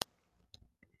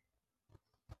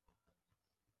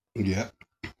Yeah,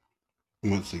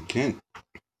 once again,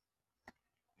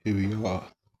 here we are.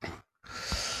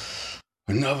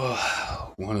 Another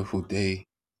wonderful day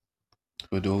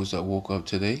for those that woke up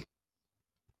today.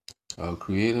 Our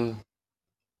Creator,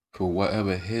 for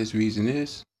whatever His reason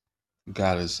is,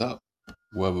 got us up,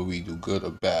 whether we do good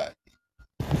or bad.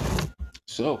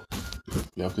 So,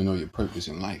 you have to know your purpose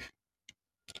in life.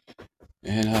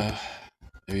 And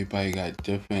everybody got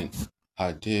different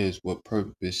ideas what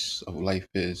purpose of life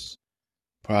is,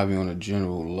 probably on a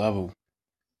general level.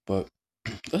 But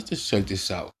let's just check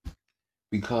this out.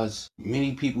 Because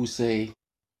many people say,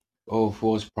 oh,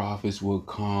 false prophets will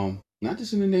come, not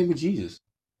just in the name of Jesus.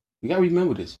 You gotta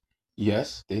remember this.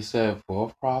 Yes, they said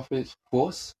false prophets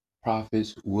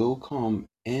will come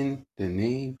in the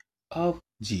name of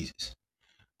Jesus.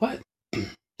 But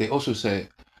they also said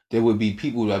there would be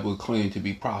people that would claim to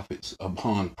be prophets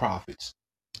upon prophets.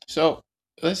 So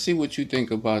let's see what you think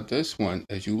about this one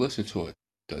as you listen to it.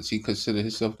 Does he consider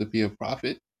himself to be a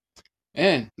prophet?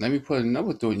 And let me put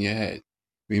another thought in your head.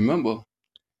 Remember,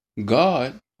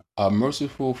 God, our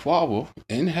merciful Father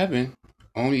in heaven,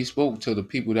 only spoke to the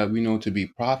people that we know to be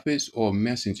prophets or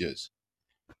messengers.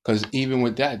 Because even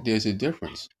with that, there's a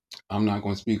difference. I'm not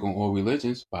going to speak on all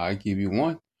religions, but I give you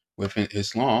one. Within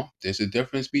Islam, there's a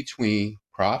difference between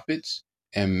prophets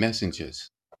and messengers.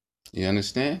 You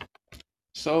understand?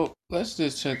 So let's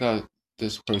just check out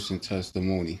this person's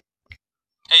testimony.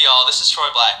 Hey y'all, this is Troy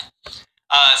Black.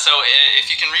 So if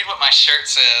you can read what my shirt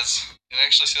says, it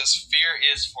actually says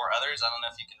 "Fear is for others." I don't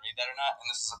know if you can read that or not. And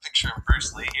this is a picture of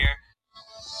Bruce Lee here.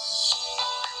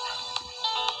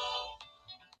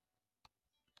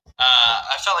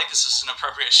 I felt like this is an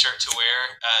appropriate shirt to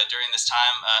wear during this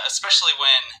time, especially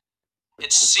when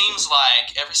it seems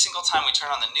like every single time we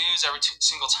turn on the news, every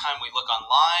single time we look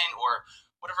online, or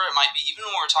whatever it might be, even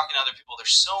when we're talking to other people,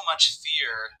 there's so much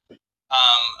fear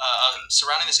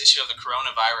surrounding this issue of the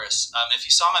coronavirus. If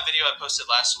you saw my video I posted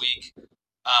last week,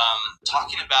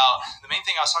 talking about the main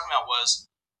thing I was talking about was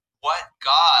what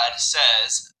God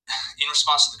says in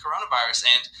response to the coronavirus,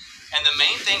 and the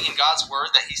main thing in God's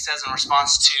word that He says in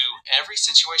response to every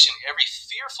situation, every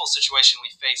fearful situation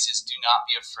we face is "Do not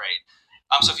be afraid."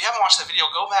 So if you haven't watched that video,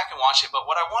 go back and watch it. But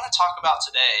what I want to talk about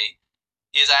today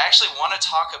is I actually want to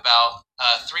talk about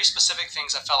three specific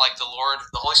things I felt like the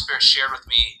Holy Spirit shared with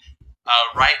me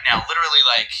right now, literally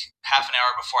like half an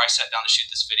hour before I sat down to shoot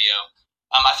this video.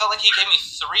 I felt like He gave me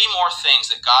three more things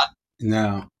that God.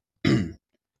 Now,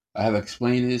 I have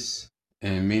explained this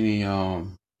in many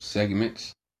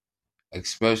segments,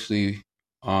 especially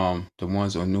the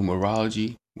ones on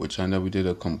numerology, which I never did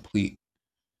a complete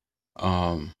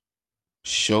um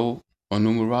show on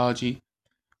numerology.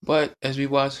 But as we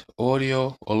watch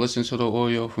audio or listen to the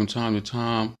audio from time to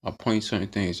time, I point certain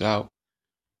things out.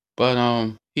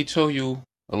 But he told you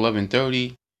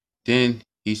 11:30, then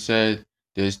he said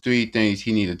there's three things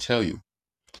he need to tell you.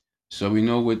 So we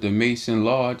know with the Mason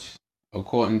Lodge,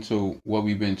 according to what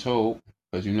we've been told,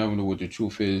 because you never know what the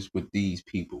truth is with these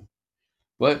people.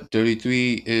 But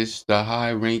 33 is the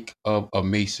high rank of a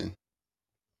Mason.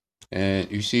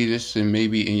 And you see this in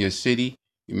maybe in your city,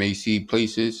 you may see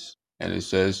places and it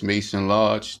says Mason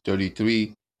Lodge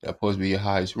 33, that's supposed to be your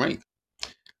highest rank.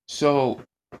 So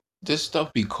this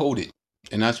stuff be coded,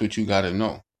 and that's what you gotta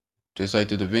know. Just like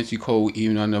the Da Vinci Code,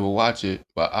 even though I never watch it,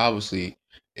 but obviously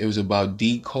it was about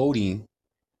decoding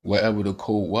whatever the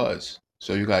code was.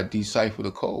 So you gotta decipher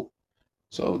the code.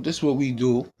 So this is what we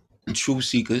do, truth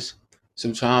seekers.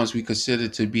 Sometimes we consider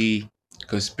to be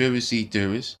conspiracy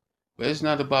theorists, but it's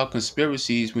not about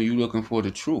conspiracies when you're looking for the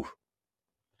truth.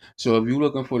 So if you're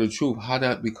looking for the truth, how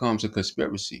that becomes a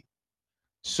conspiracy.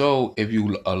 So if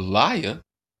you a liar,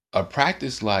 a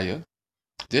practice liar,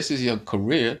 this is your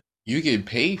career, you get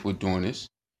paid for doing this.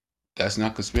 That's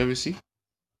not conspiracy.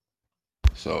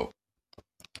 So,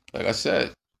 like I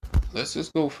said, let's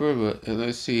just go further and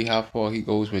let's see how far he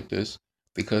goes with this.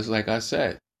 Because, like I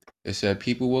said, it said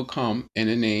people will come in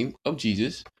the name of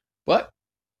Jesus, but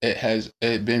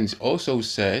it been also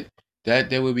said that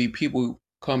there will be people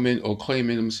coming or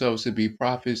claiming themselves to be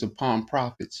prophets upon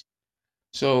prophets.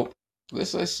 So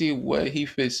let's see where he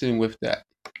fits in with that.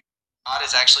 God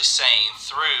is actually saying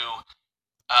through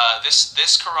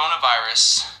this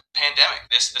coronavirus pandemic,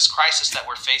 this crisis that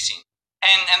we're facing.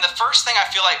 And the first thing I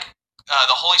feel like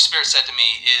the Holy Spirit said to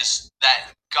me is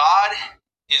that God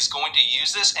is going to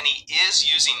use this, and He is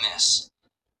using this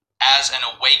as an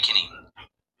awakening.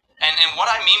 And what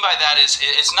I mean by that is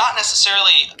it's not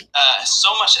necessarily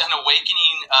so much an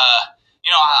awakening.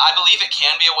 I believe it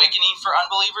can be awakening for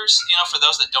unbelievers, for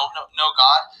those that don't know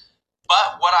God.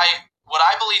 But what I what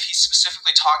I believe he's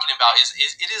specifically talking about is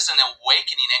it is an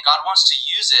awakening, and God wants to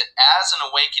use it as an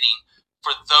awakening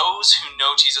for those who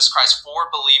know Jesus Christ, for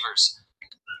believers.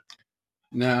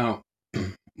 Now,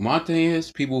 my thing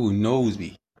is, people who knows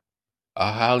me,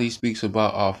 I highly speaks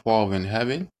about our Father in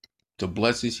heaven, the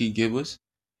blessings He give us,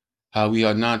 how we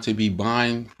are not to be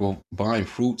buying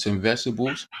fruits and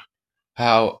vegetables,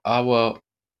 how our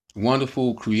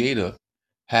wonderful Creator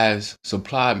has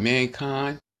supplied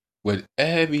mankind with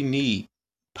every need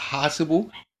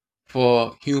possible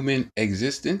for human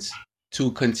existence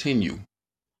to continue.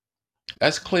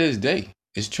 That's clear as day.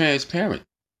 It's transparent.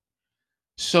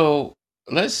 So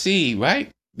let's see, right?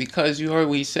 Because you heard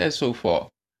what he said so far.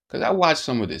 Because I watched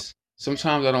some of this.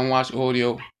 Sometimes I don't watch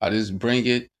audio. I just bring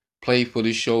it, play for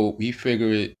the show. We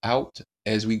figure it out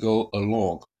as we go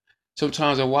along.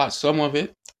 Sometimes I watch some of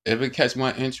it. If it catch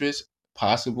my interest,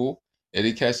 possible. If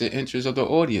it catch the interest of the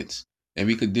audience. And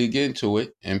we could dig into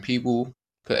it and people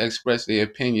could express their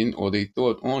opinion or their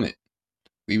thought on it.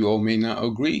 We all may not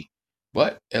agree,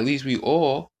 but at least we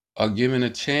all are given a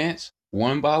chance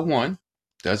one by one.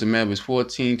 Doesn't matter if it's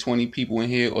 14, 20 people in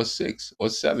here or 6 or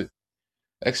 7.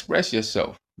 Express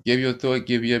yourself. Give your thought,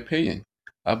 give your opinion.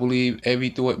 I believe every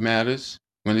thought matters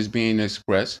when it's being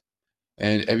expressed,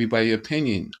 and everybody's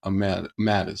opinion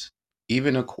matters.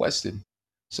 Even a question.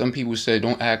 Some people say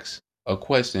don't ask a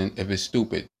question if it's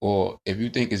stupid, or if you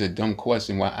think it's a dumb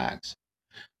question, why ask?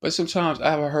 But sometimes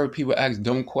I've heard people ask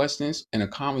dumb questions and a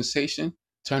conversation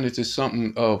turn into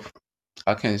something of,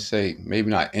 I can't say, maybe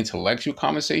not intellectual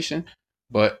conversation,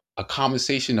 but a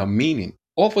conversation of meaning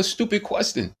off a stupid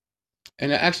question.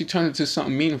 And it actually turned into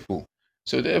something meaningful.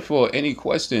 So therefore, any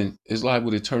question is liable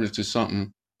to turn into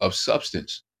something of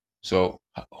substance. So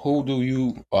who do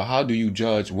you or how do you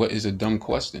judge what is a dumb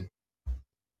question?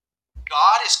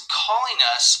 God is calling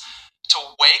us to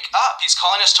wake up. He's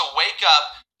calling us to wake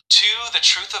up to the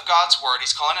truth of God's word.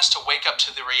 He's calling us to wake up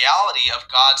to the reality of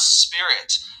God's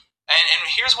Spirit. And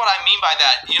here's what I mean by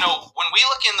that. You know, when we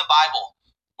look in the Bible,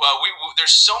 well,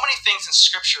 there's so many things in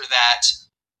Scripture that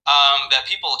that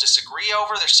people disagree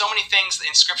over. There's so many things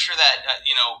in Scripture that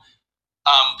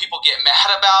people get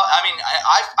mad about. I mean,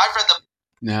 I've read the.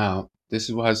 Now, this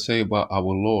is what I say about our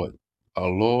Lord. Our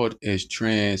Lord is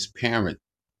transparent.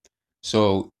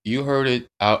 So you heard it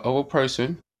out of a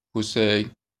person who say,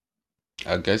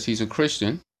 I guess he's a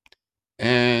Christian,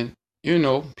 and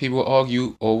people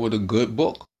argue over the good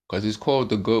book because it's called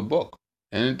the good book,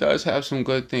 and it does have some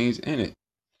good things in it.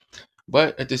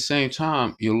 But at the same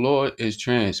time, your Lord is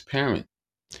transparent.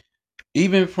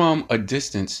 Even from a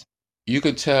distance, you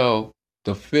could tell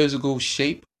the physical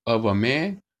shape of a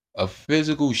man, a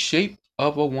physical shape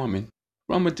of a woman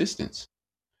from a distance.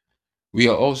 We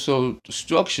are also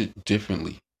structured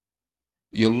differently.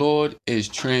 Your Lord is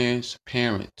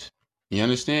transparent. You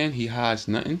understand? He hides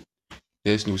nothing.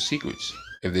 There's no secrets.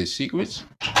 If there's secrets,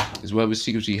 it's whatever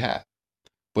secrets he have.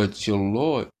 But your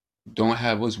Lord don't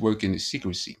have us work in the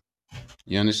secrecy.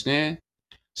 You understand?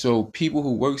 So people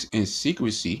who works in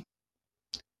secrecy,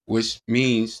 which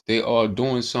means they are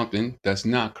doing something that's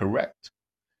not correct.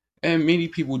 And many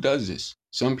people does this.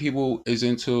 Some people is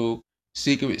into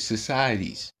secret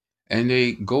societies and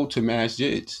they go to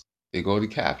masjids. They go to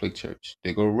Catholic church.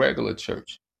 They go to regular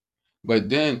church. But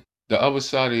then the other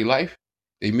side of their life,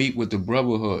 they meet with the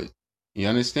brotherhood. You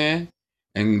understand?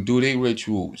 And do their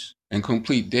rituals and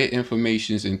complete their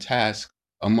informations and tasks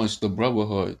amongst the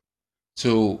brotherhood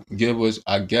to give us,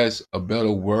 I guess, a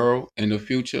better world in the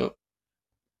future.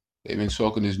 They've been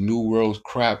talking this new world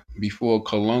crap before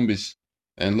Columbus,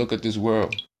 and look at this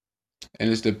world. And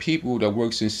it's the people that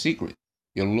works in secret.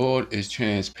 Your Lord is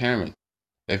transparent.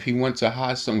 If he wants to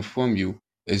hide something from you,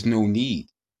 there's no need.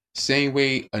 Same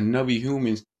way another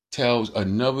human tells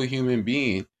another human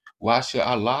being, why should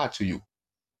I lie to you?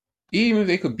 Even if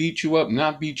they could beat you up,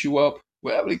 not beat you up,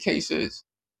 whatever the case is,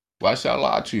 why should I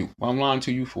lie to you? What I'm lying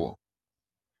to you for?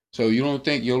 So you don't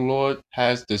think your Lord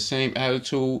has the same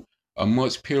attitude, a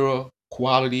much purer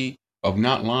quality of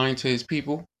not lying to his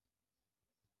people?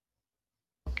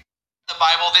 The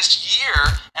Bible this year,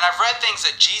 and I've read things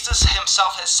that Jesus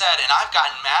himself has said, and I've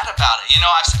gotten mad about it. You know,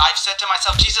 I've said to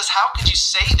myself, Jesus, how could you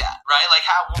say that, right? Like,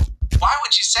 why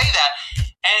would you say that?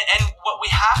 And what we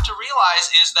have to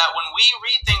realize is that when we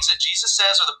read things that Jesus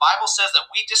says or the Bible says that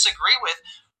we disagree with,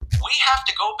 we have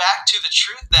to go back to the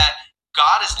truth that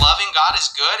God is loving, God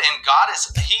is good, and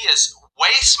He is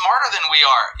way smarter than we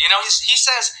are. You know, he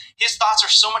says his thoughts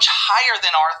are so much higher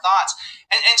than our thoughts.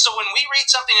 And so when we read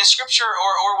something in Scripture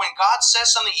or when God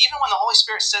says something, even when the Holy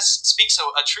Spirit speaks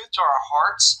a truth to our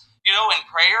hearts, you know, in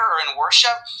prayer or in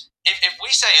worship, if we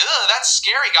say, ugh, that's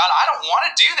scary, God, I don't want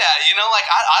to do that. Like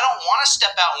I don't want to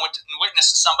step out and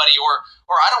witness to somebody, or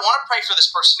I don't want to pray for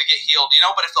this person to get healed,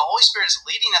 But if the Holy Spirit is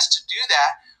leading us to do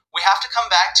that, we have to come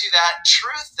back to that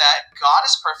truth that God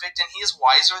is perfect and He is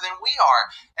wiser than we are.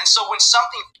 And so when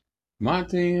something. My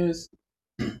thing is,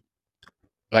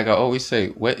 like I always say,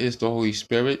 what is the Holy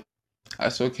Spirit?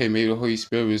 That's okay. Maybe the Holy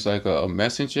Spirit is like a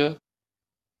messenger.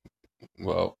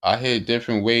 Well, I hear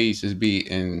different ways it's be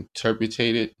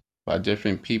interpreted by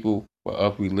different people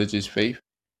of religious faith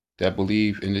that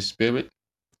believe in the Spirit.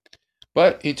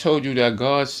 But he told you that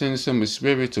God sends him a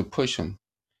spirit to push him.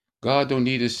 God don't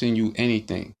need to send you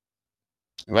anything,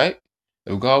 right?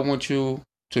 If God wants you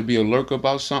to be alert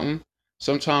about something,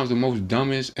 sometimes the most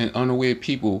dumbest and unaware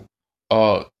people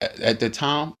are at the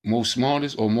time most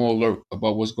smartest or more alert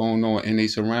about what's going on in their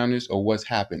surroundings or what's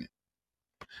happening.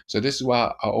 So this is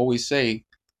why I always say,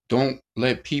 don't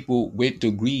let people with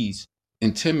degrees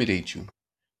intimidate you.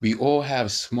 We all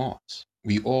have smarts.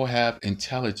 We all have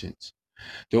intelligence.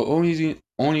 The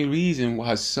only reason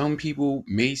why some people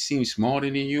may seem smarter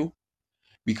than you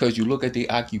because you look at their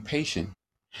occupation.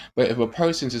 But if a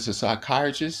person is a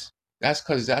psychiatrist, that's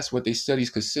because that's what their studies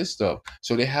consist of.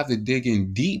 So they have to dig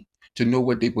in deep to know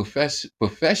what their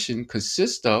profession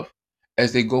consists of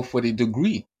as they go for their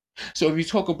degree. So if you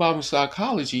talk about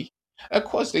psychology, of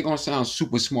course they're gonna sound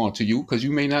super smart to you because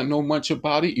you may not know much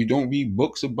about it. You don't read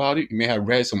books about it. You may have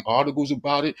read some articles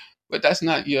about it, but that's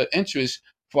not your interest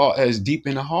far as deep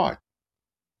in the heart.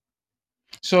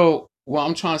 So what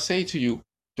I'm trying to say to you,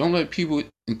 don't let people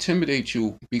intimidate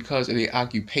you because of their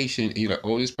occupation. You're like,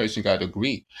 oh, this person got a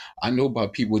degree. I know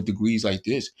about people with degrees like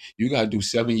this. You got to do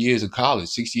 7 years of college,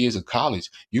 6 years of college.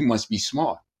 You must be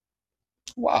smart.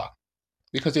 Wow.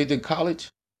 Because they did college.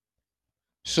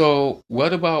 So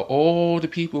what about all the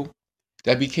people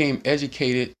that became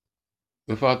educated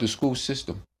without the school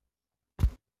system?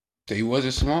 They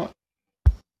wasn't smart.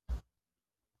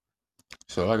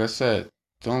 So like I said,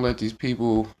 don't let these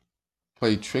people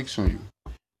play tricks on you.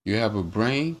 You have a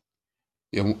brain.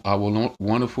 Our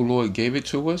wonderful Lord gave it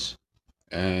to us,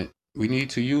 and we need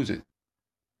to use it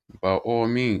by all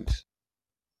means.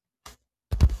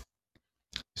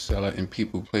 So letting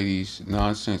people play these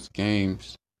nonsense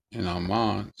games in our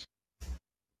minds.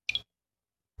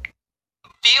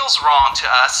 Feels wrong to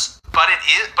us, but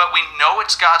we know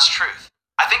it's God's truth.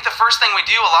 I think the first thing we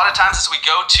do a lot of times is we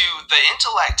go to the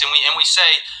intellect and we say,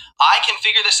 I can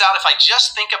figure this out if I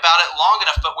just think about it long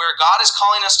enough. But where God is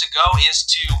calling us to go is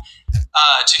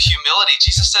to humility.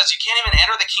 Jesus says you can't even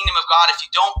enter the kingdom of God if you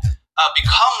don't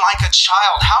become like a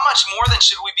child. How much more then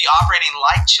should we be operating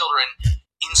like children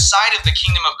inside of the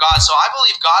kingdom of God? So I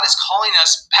believe God is calling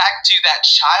us back to that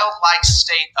childlike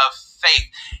state of faith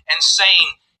and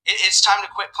saying, it's time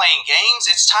to quit playing games.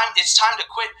 It's time to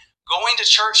quit going to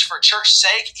church for church's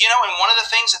sake. And one of the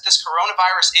things that this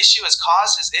coronavirus issue has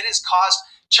caused is it has caused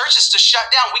churches to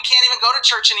shut down. We can't even go to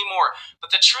church anymore.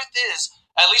 But the truth is,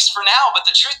 at least for now, but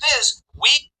the truth is,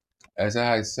 as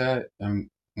I said in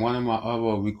one of my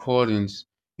other recordings,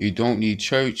 you don't need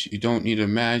church, you don't need a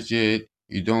masjid,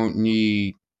 you don't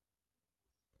need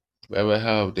whatever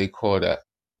hell they call that.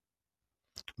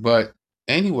 But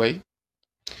anyway,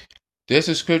 there's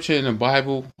a scripture in the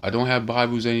Bible. I don't have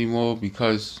Bibles anymore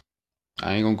because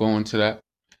I ain't gonna go into that.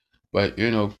 But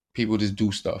people just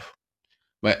do stuff.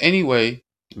 But anyway,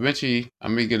 eventually I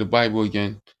may get a Bible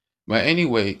again. But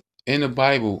anyway, in the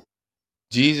Bible,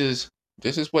 this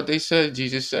is what they said.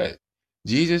 Jesus said,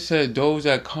 those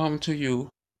that come to you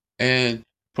and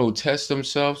protest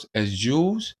themselves as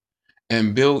Jews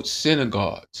and build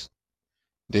synagogues,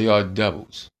 they are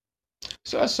devils.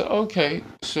 So I said, okay.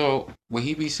 So when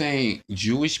he be saying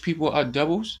Jewish people are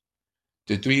devils,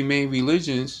 the three main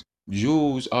religions,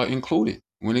 Jews are included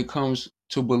when it comes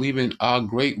to believing our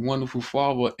great, wonderful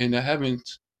Father in the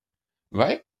heavens,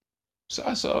 right? So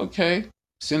I said, okay,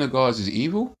 synagogues is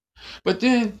evil. But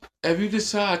then if you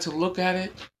decide to look at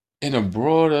it in a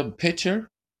broader picture,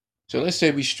 so let's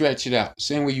say we stretch it out.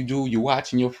 Same way you do, you're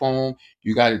watching your phone,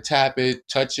 you got to tap it,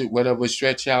 touch it, whatever,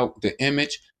 stretch out the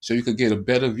image so you could get a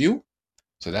better view.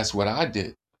 So that's what I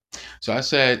did. So I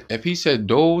said, if he said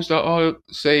those that are,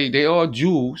 say they are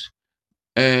Jews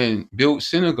and build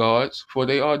synagogues, for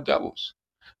they are devils.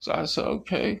 So I said,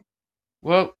 okay,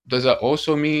 well, does that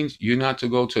also mean you're not to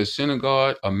go to a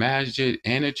synagogue, a masjid,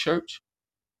 and a church?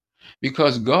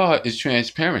 Because God is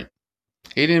transparent.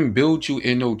 He didn't build you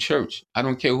in no church. I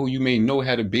don't care who you may know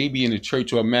had a baby in a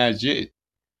church or a masjid.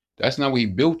 That's not where he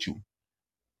built you.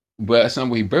 But that's not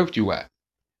where he birthed you at.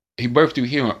 He birthed you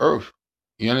here on earth.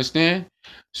 You understand?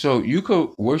 So you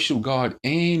could worship God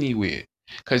anywhere.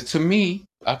 Because to me,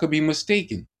 I could be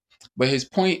mistaken. But his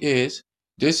point is,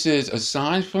 this is a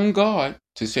sign from God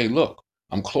to say, look,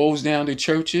 I'm closed down the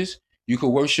churches. You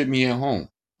can worship me at home.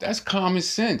 That's common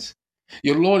sense.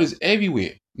 Your Lord is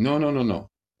everywhere. No, no, no, no.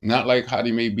 Not like how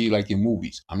they may be like in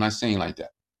movies. I'm not saying like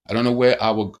that. I don't know where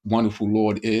our wonderful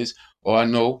Lord is, or I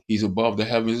know he's above the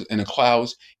heavens and the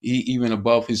clouds, even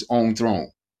above his own throne.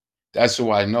 That's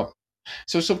what I know.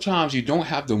 So sometimes you don't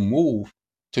have to move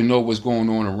to know what's going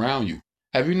on around you.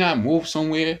 Have you not moved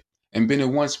somewhere and been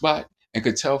in one spot and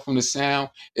could tell from the sound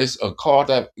it's a car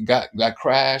that got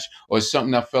crashed, or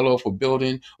something that fell off a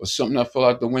building, or something that fell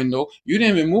out the window? You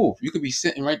didn't even move. You could be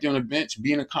sitting right there on the bench,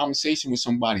 be in a conversation with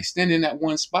somebody, standing in that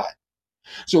one spot.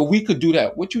 So we could do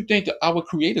that. What you think that our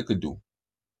creator could do?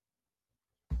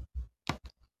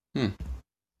 Hmm.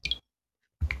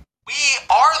 We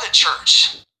are the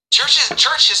church.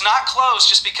 Church is not closed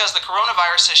just because the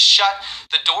coronavirus has shut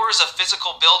the doors of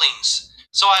physical buildings.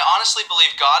 So I honestly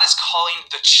believe God is calling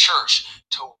the church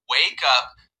to wake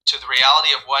up to the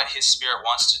reality of what his spirit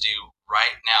wants to do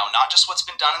right now. Not just what's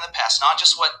been done in the past, not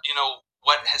just what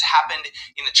has happened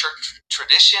in the church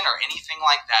tradition or anything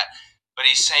like that. But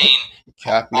he's saying,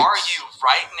 are Catholics, you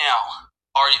right now?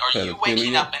 Are you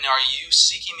waking pedophilia. up, and are you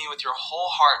seeking me with your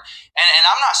whole heart? And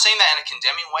I'm not saying that in a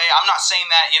condemning way. I'm not saying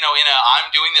that, in a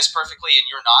I'm doing this perfectly and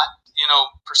you're not,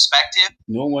 perspective.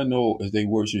 No one knows if they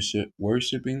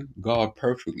worshiping God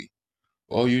perfectly.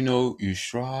 All you know, you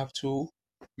strive to,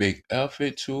 make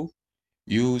effort to,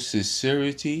 use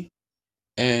sincerity,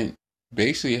 and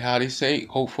basically how they say,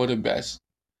 hope for the best.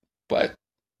 But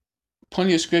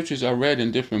plenty of scriptures I read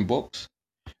in different books,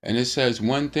 and it says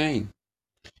one thing: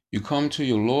 you come to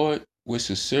your Lord with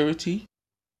sincerity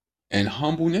and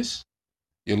humbleness,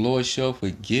 your Lord shall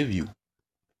forgive you,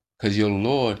 because your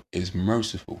Lord is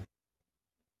merciful.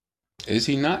 Is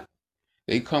he not?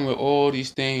 They come with all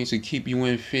these things to keep you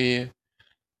in fear,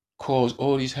 cause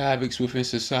all these havocs within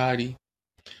society.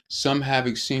 Some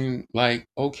havocs seem like,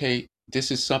 okay,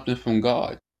 this is something from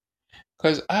God.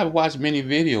 Because I've watched many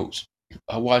videos.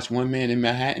 I watched one man in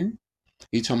Manhattan.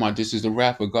 He talking about this is the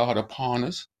wrath of God upon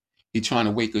us. He trying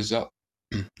to wake us up.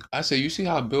 I say, you see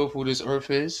how beautiful this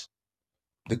earth is?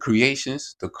 The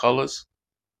creations, the colors,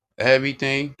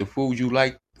 everything, the food you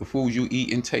like, the food you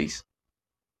eat and taste.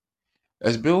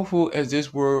 As beautiful as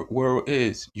this world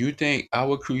is, you think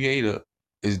our creator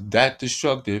is that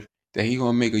destructive that he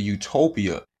gonna make a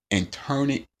utopia and turn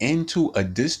it into a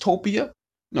dystopia?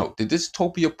 No, the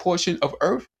dystopia portion of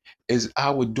Earth is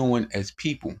our doing as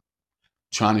people,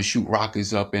 trying to shoot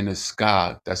rockets up in the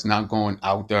sky that's not going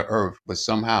out the Earth, but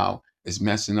somehow it's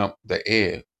messing up the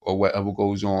air or whatever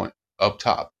goes on up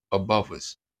top above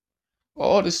us.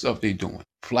 All the stuff they doing,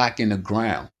 flacking the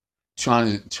ground,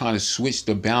 trying to switch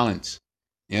the balance.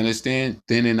 You understand?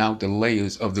 Thinning out the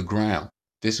layers of the ground.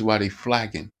 This is why they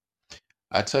flacking.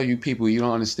 I tell you, people, you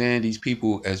don't understand these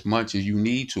people as much as you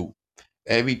need to.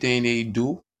 Everything they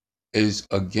do is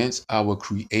against our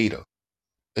Creator.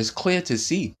 It's clear to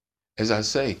see. As I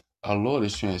say, our Lord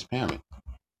is transparent.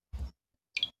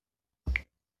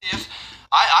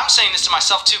 I'm saying this to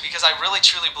myself too because I really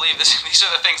truly believe these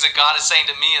are the things that God is saying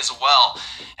to me as well.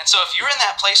 And so if you're in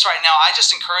that place right now, I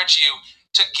just encourage you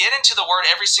to get into the Word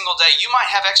every single day. You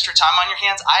might have extra time on your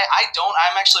hands. I don't.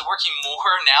 I'm actually working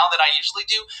more now than I usually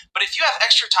do. But if you have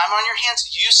extra time on your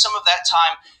hands, use some of that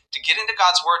time to get into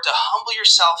God's Word, to humble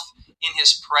yourself in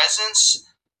His presence,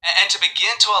 and to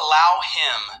begin to allow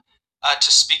Him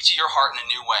to speak to your heart in a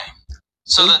new way.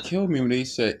 So They that killed me when they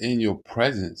said in your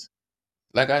presence.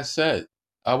 Like I said,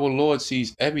 our Lord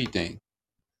sees everything.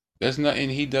 There's nothing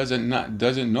he doesn't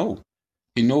know.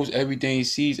 He knows everything, he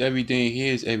sees everything, he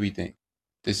hears everything.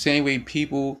 The same way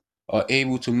people are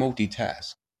able to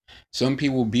multitask. Some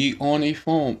people be on a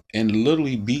phone and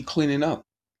literally be cleaning up.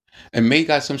 And may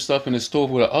got some stuff in the stove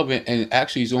with an oven and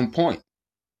actually is on point.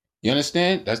 You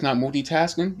understand? That's not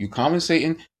multitasking. You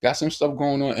compensating, got some stuff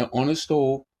going on the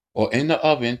stove or in the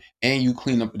oven, and you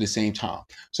clean up at the same time.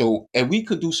 So if we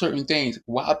could do certain things,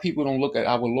 why people don't look at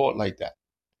our Lord like that?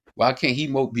 Why can't he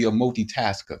be a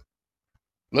multitasker?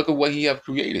 Look at what he have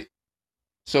created.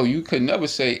 So you could never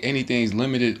say anything's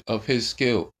limited of his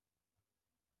skill.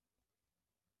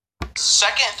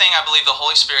 second thing I believe the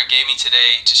Holy Spirit gave me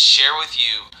today to share with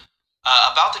you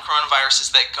about the coronavirus is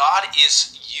that God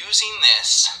is using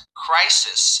this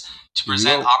crisis to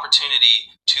present opportunity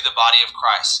to the body of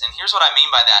Christ. And here's what I mean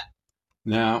by that.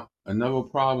 Now, another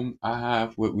problem I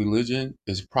have with religion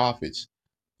is prophets.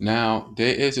 Now,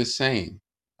 there is a saying,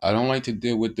 I don't like to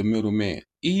deal with the middleman.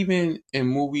 Even in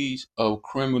movies of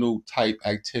criminal type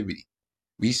activity,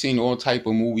 we've seen all type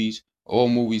of movies. All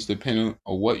movies, depending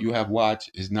on what you have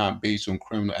watched, is not based on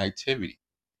criminal activity.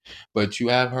 But you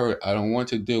have heard, I don't want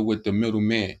to deal with the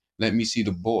middleman. Let me see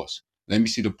the boss. Let me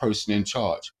see the person in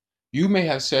charge. You may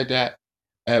have said that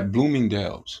at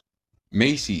Bloomingdale's,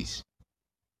 Macy's,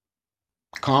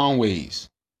 Conway's.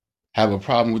 Have a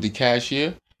problem with the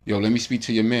cashier? Yo, let me speak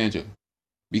to your manager.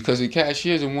 Because the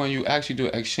cashier is the one you actually do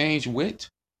exchange with.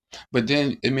 But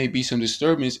then it may be some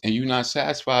disturbance and you're not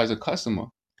satisfied as a customer.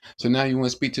 So now you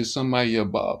want to speak to somebody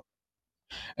above.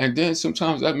 And then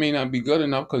sometimes that may not be good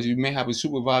enough because you may have a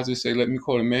supervisor say, let me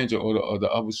call the manager or the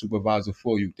other supervisor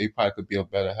for you. They probably could be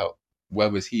of better help,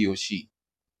 whether it's he or she.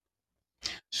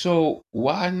 So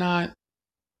why not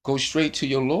go straight to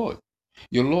your Lord?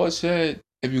 Your Lord said,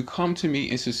 if you come to me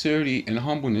in sincerity and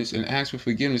humbleness and ask for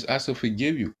forgiveness, I shall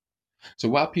forgive you. So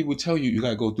why people tell you you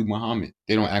got to go through Muhammad?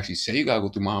 They don't actually say you got to go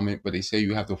through Muhammad, but they say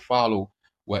you have to follow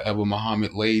whatever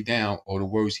Muhammad laid down or the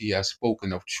words he has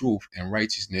spoken of truth and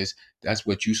righteousness. That's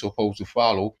what you're supposed to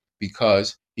follow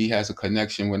because he has a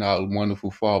connection with our wonderful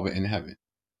Father in heaven.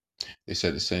 They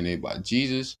said the same thing about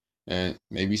Jesus and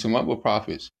maybe some other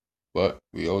prophets. But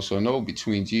we also know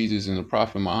between Jesus and the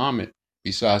Prophet Muhammad,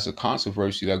 besides the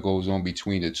controversy that goes on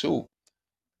between the two,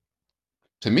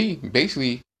 to me,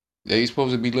 basically, they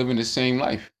supposed to be living the same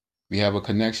life. We have a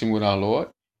connection with our Lord.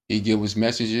 He gives us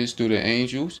messages through the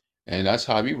angels, and that's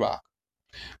how we rock.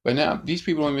 But now, these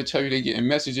people don't even tell you they're getting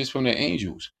messages from the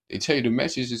angels. They tell you the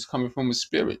message is coming from a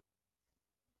spirit.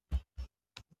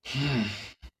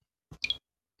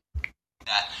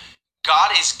 That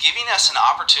God is giving us an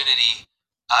opportunity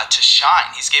to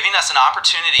shine. He's giving us an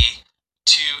opportunity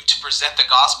to present the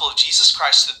gospel of Jesus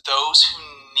Christ to those who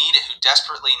need it, who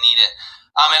desperately need it.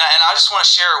 And I just want to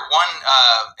share one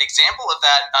example of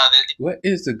that. What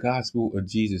is the gospel of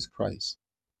Jesus Christ?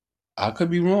 I could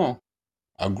be wrong.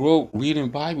 I grew up reading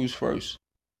Bibles first.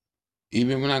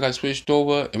 Even when I got switched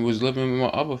over and was living with my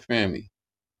other family,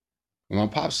 with my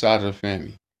pop's side of the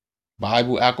family,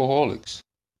 Bible alcoholics.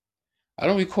 I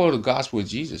don't recall the gospel of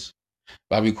Jesus,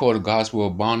 but I recall the gospel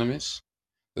of Barnabas,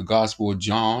 the gospel of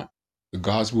John, the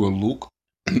gospel of Luke,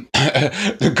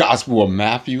 the gospel of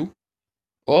Matthew.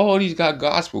 All these got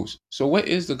gospels. So what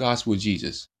is the gospel of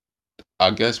Jesus?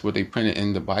 I guess what they printed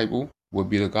in the Bible would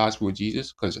be the gospel of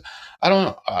Jesus. Because I don't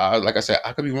know. Like I said,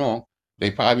 I could be wrong.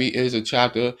 They probably is a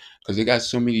chapter because they got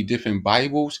so many different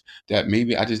Bibles that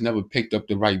maybe I just never picked up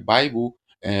the right Bible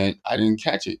and I didn't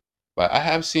catch it. But I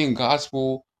have seen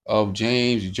gospel of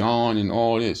James, John, and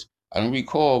all this. I don't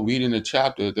recall reading a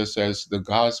chapter that says the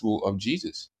gospel of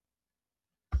Jesus.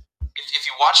 If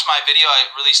you watched my video I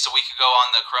released a week ago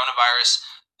on the coronavirus,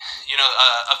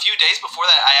 a few days before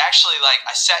that, I actually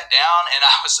I sat down and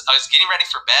I was getting ready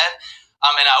for bed,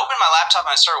 and I opened my laptop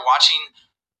and I started watching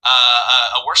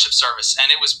a worship service, and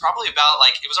it was probably about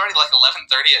it was already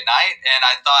 11:30 at night, and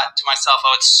I thought to myself,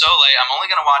 oh, it's so late. I'm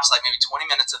only gonna watch maybe 20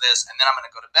 minutes of this, and then I'm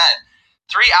gonna go to bed.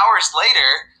 3 hours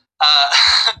later,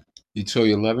 You told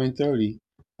you 11:30.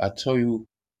 I told you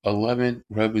 11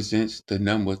 represents the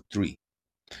number 3.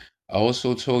 I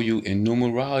also told you in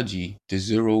numerology, the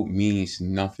 0 means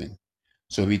nothing.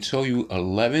 So if he told you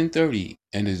 11:30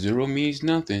 and the 0 means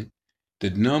nothing, the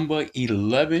number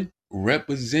 11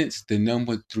 represents the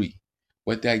number 3.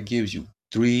 What that gives you,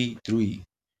 3, 3.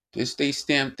 This they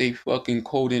stamp they fucking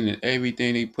coding and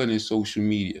everything they put in social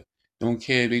media. Don't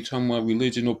care if they talking about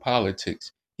religion or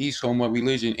politics. He's talking about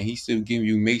religion and he's still giving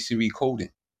you masonry coding.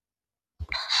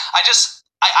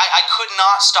 I could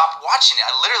not stop watching it.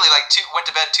 I literally went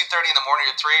to bed at 2:30 in the morning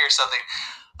or 3 or something,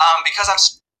 because I'm.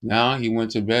 Now he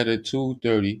went to bed at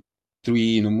 2:30,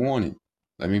 3 in the morning.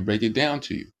 Let me break it down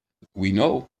to you. We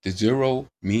know the 0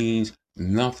 means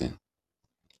nothing.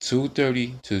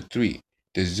 2:30 to 3.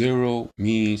 The 0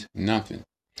 means nothing.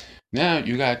 Now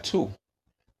you got 2.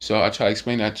 So I try to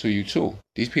explain that to you too.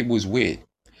 These people is weird.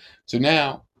 So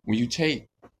now when you take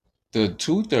the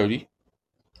 2:30,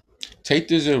 take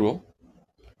the 0,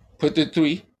 put the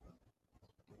 3,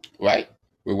 right?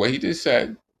 With what he just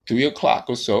said, 3 o'clock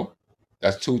or so,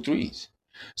 that's 2 threes.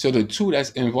 So the 2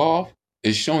 that's involved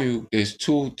is showing you there's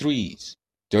 2 threes,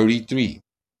 33.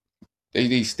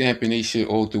 They stamping they shit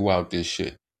all throughout this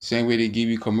shit. Same way they give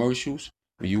you commercials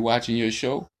when you watching your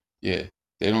show. Yeah,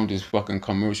 they don't just fucking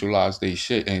commercialize they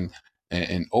shit and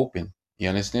open. You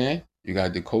understand? You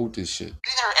gotta decode this shit.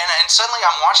 And suddenly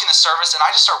I'm watching the service and I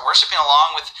just start worshiping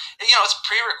along with, it's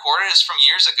pre-recorded, it's from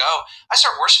years ago. I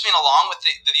start worshiping along with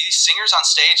these singers on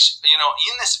stage,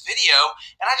 in this video,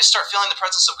 and I just start feeling the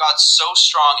presence of God so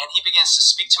strong, and he begins to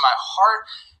speak to my heart,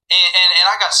 and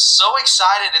I got so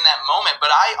excited in that moment, but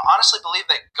I honestly believe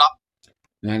that God...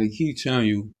 Now they keep telling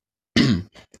you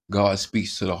God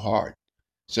speaks to the heart.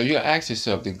 So you ask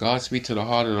yourself, did God speak to the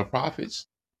heart of the prophets?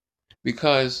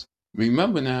 Because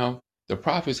remember now, The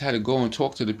prophets had to go and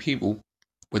talk to the people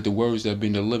with the words that have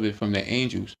been delivered from the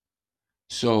angels.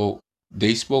 So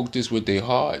they spoke this with their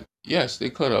heart. Yes, they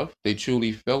could have. They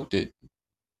truly felt it,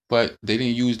 but they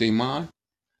didn't use their mind.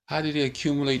 How did they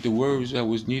accumulate the words that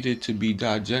was needed to be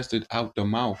digested out the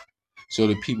mouth so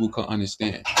that people could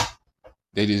understand?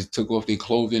 They just took off their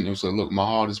clothing and said, look, my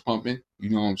heart is pumping.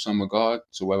 You know I'm son of God.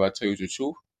 So whether I tell you the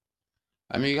truth,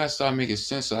 I mean, you got to start making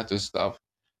sense out this stuff.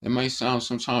 It might sound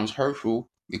sometimes hurtful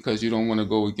because you don't want to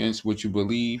go against what you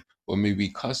believe or maybe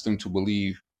accustomed to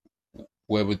believe,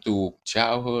 whether through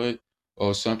childhood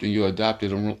or something you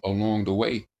adopted along the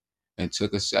way and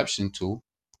took exception to.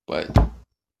 But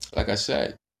like I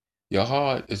said, your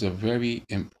heart is a very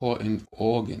important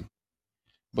organ.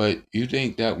 But you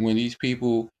think that when these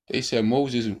people, they said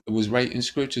Moses was writing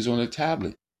scriptures on a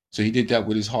tablet. So he did that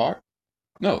with his heart?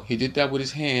 No, he did that with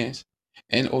his hands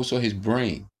and also his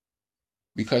brain.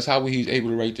 Because how was he able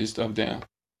to write this stuff down?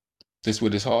 Just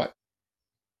with his heart?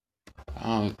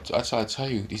 That's why I tell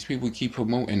you, these people keep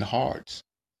promoting hearts.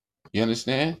 You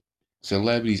understand?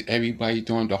 Celebrities, everybody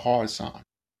doing the heart sign.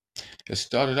 It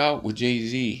started out with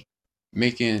Jay-Z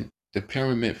making the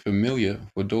pyramid familiar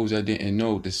for those that didn't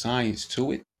know the science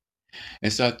to it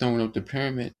and start throwing up the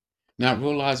pyramid, not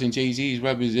realizing Jay-Z is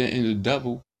representing the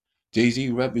devil.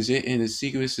 Jay-Z representing the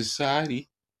secret society,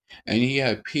 and he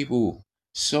had people,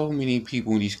 so many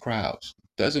people in these crowds.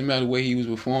 Doesn't matter where he was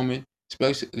performing,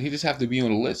 especially he just have to be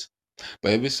on the list.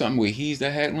 But if it's something where he's the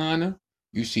headliner,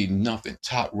 you see nothing.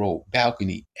 Top row,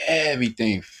 balcony,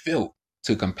 everything filled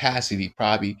to capacity,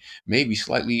 probably maybe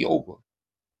slightly over.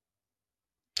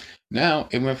 Now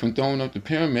it went from throwing up the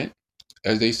pyramid,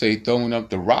 as they say, throwing up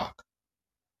the rock.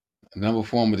 Another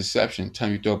form of deception,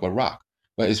 time you throw up a rock.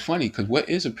 But it's funny because what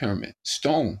is a pyramid?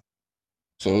 Stone.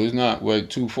 So it's not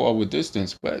too far of a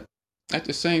distance, but at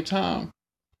the same time,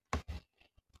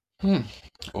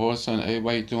 all of a sudden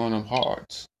everybody throwing up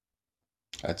hearts.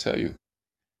 I tell you,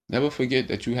 never forget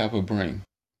that you have a brain.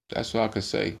 That's all I could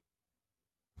say.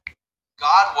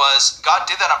 God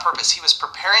did that on purpose. He was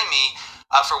preparing me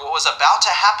for what was about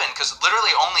to happen, because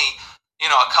literally only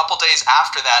a couple days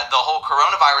after that, the whole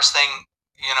coronavirus thing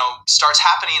starts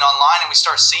happening online, and we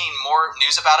start seeing more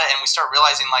news about it, and we start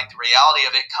realizing like the reality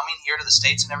of it coming here to the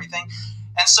States and everything.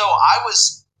 And so I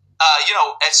was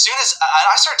as soon as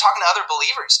I started talking to other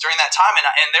believers during that time,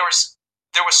 and there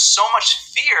was so much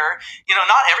fear,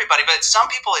 not everybody, but some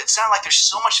people, it sounded like there's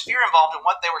so much fear involved in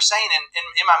what they were saying. And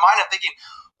in my mind, I'm thinking,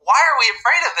 why are we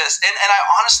afraid of this? And I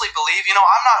honestly believe,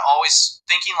 I'm not always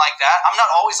thinking like that. I'm not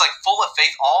always like full of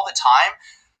faith all the time.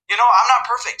 I'm not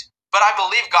perfect, but I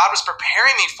believe God was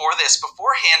preparing me for this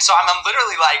beforehand. So I'm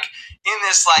literally like in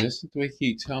this like. This is what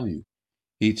he telling you.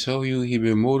 He told you he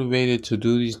been motivated to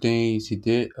do these things. He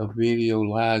did a video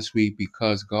last week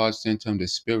because God sent him the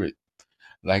spirit.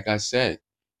 Like I said,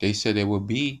 they said there will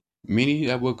be many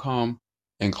that will come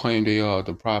and claim they are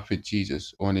the prophet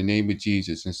Jesus or in the name of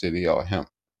Jesus and say they are him.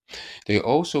 They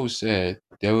also said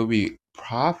there will be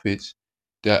prophets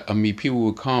people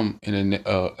will come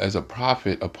as a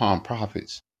prophet upon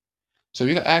prophets. So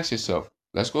you gotta ask yourself,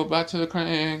 let's go back to the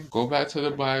Quran, go back to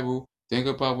the Bible, think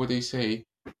about what they say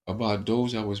about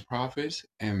those that was prophets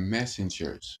and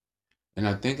messengers. And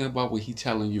I'm thinking about what he's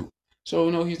telling you.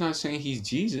 So no, he's not saying he's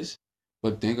Jesus,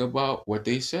 but think about what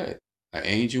they said. An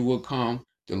angel will come,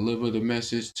 deliver the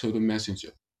message to the messenger.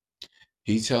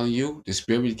 He's telling you the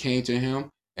spirit came to him,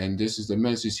 and this is the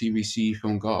message he received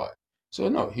from God. So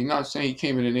no, he's not saying he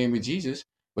came in the name of Jesus,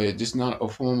 but it's not a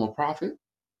form of prophet.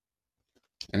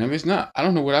 And if it's not, I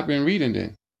don't know what I've been reading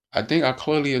then. I think I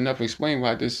clearly enough explained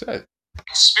what I just said.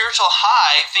 Spiritual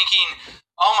high, thinking,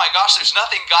 oh my gosh, there's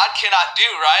nothing God cannot do,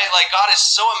 right? Like God is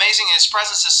so amazing, His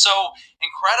presence is so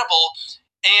incredible.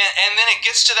 And then it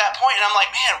gets to that point, and I'm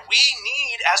like, man, we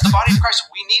need, as the body of Christ,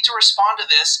 we need to respond to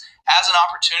this as an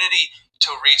opportunity to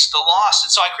reach the lost.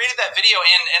 And so I created that video,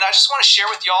 and I just want to share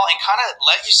with y'all and kind of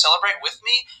let you celebrate with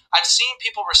me. I've seen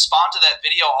people respond to that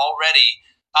video already,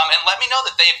 and let me know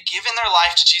that they've given their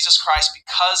life to Jesus Christ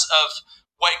because of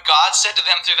what God said to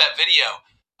them through that video.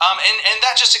 And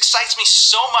that just excites me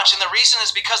so much, and the reason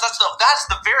is because that's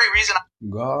the very reason.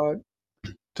 God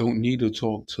don't need to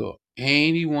talk to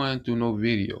anyone through no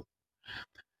video.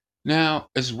 Now,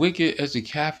 as wicked as the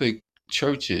Catholic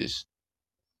Church is,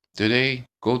 do they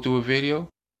go through a video?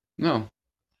 No.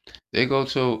 They go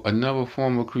to another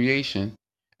form of creation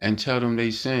and tell them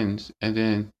they sins, and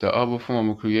then the other form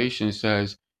of creation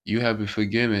says you have been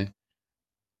forgiven.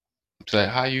 It's like,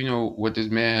 how you know what this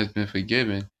man has been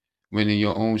forgiven when in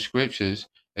your own scriptures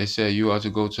it said you are to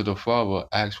go to the Father,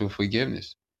 ask for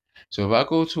forgiveness. So if I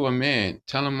go to a man,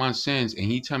 tell him my sins, and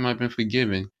he tell me I've been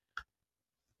forgiven,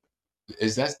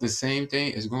 Is that the same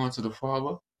thing as going to the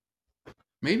Father?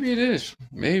 Maybe it is.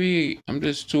 Maybe I'm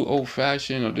just too old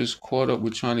fashioned or just caught up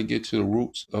with trying to get to the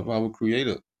roots of our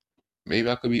Creator. Maybe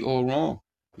I could be all wrong.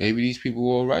 Maybe these people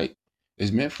were all right.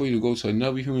 It's meant for you to go to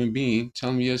another human being, tell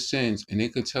them your sins, and they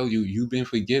could tell you you've been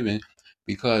forgiven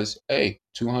because, hey,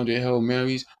 200 Hail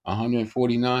Marys,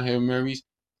 149 Hail Marys,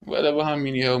 whatever, how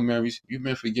many Hail Marys, you've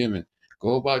been forgiven.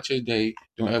 Go about your day.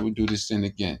 Don't ever do this sin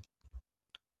again.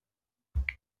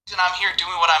 And I'm here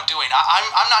doing what I'm doing.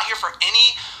 I'm not here for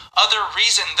any other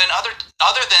reason than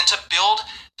other than to build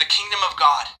the kingdom of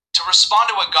God, to respond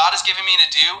to what God has given me to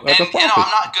do. Like a And you know, prophet.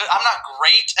 I'm not good. I'm not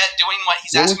great at doing what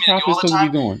He's What was asking me to do prophet all the supposed to be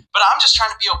time. doing? But I'm just trying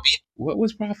to be obedient. What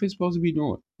was prophet supposed to be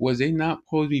doing? Was they not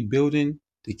supposed to be building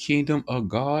the kingdom of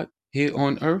God here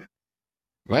on earth?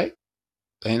 Right?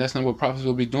 And that's not what prophets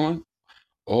will be doing.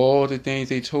 All the things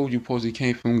they told you supposed to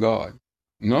came from God.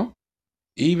 No?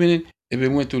 Even if it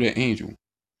went through the angel,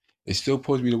 it's still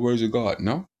supposed to be the words of God.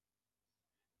 No?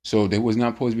 So they was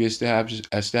not supposed to be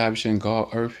establishing God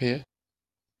earth here.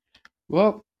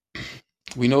 Well,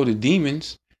 we know the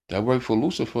demons that work for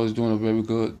Lucifer is doing a very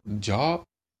good job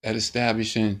at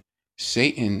establishing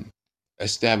Satan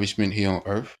establishment here on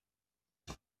earth.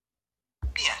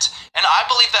 And I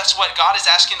believe that's what God is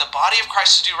asking the body of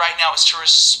Christ to do right now, is to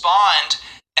respond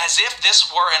as if this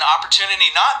were an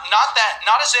opportunity, not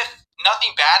as if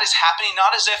nothing bad is happening,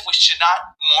 not as if we should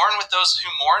not mourn with those who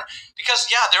mourn, because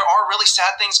yeah, there are really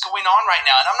sad things going on right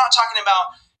now. And I'm not talking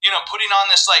about, you know, putting on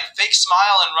this like fake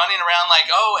smile and running around like,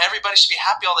 oh, everybody should be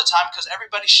happy all the time, because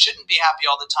everybody shouldn't be happy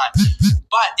all the time.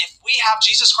 But if we have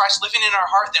Jesus Christ living in our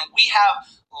heart, then we have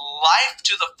life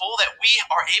to the full that we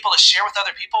are able to share with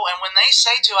other people. And when they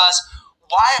say to us,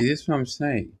 why? See, this is what I'm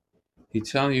saying.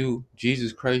 He's telling you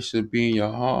Jesus Christ should be in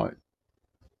your heart.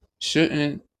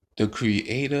 Shouldn't the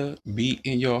Creator be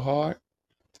in your heart?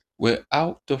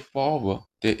 Without the Father,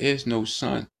 there is no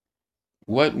Son.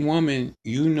 What woman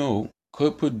you know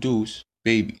could produce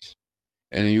babies?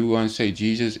 And then you want to say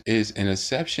Jesus is an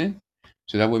exception?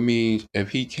 So that would mean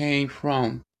if he came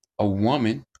from a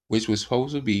woman, which was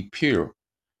supposed to be pure,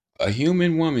 a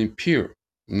human woman pure,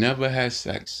 never had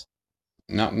sex,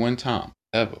 not one time,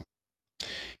 ever.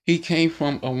 He came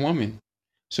from a woman.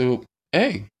 So,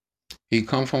 hey, he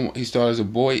started as a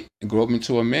boy and grew up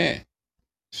into a man.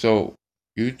 So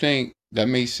you think that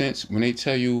makes sense when they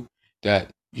tell you that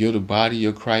you're the body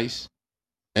of Christ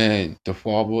and the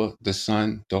Father, the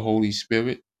Son, the Holy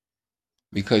Spirit?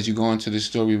 Because you go into the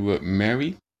story with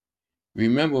Mary.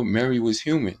 Remember, Mary was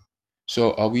human.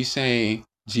 So are we saying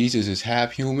Jesus is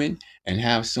half human and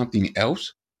half something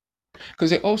else?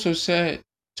 Because they also said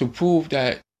to prove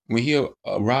that when he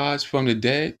arose from the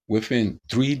dead within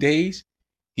 3 days,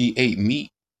 he ate meat.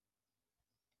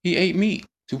 He ate meat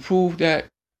to prove that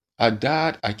I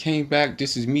died, I came back,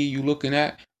 this is me you looking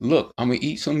at. Look, I'm going to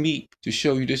eat some meat to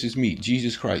show you this is me,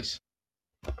 Jesus Christ.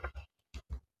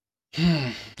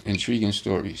 Intriguing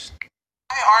stories.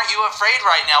 Why aren't you afraid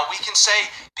right now? We can say,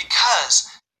 because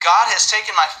God has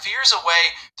taken my fears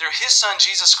away through His Son,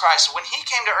 Jesus Christ. When He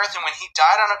came to earth and when He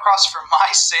died on a cross for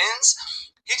my sins,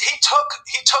 he took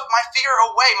my fear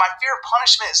away. My fear of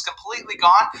punishment is completely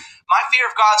gone. My fear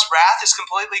of God's wrath is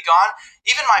completely gone.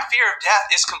 Even my fear of death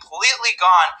is completely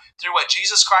gone through what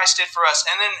Jesus Christ did for us.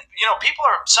 And then, you know,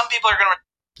 some people are going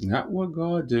to... Not what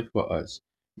God did for us.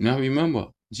 Now remember,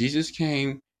 Jesus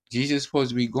came, Jesus is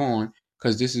supposed to be gone,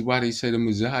 because this is why they say the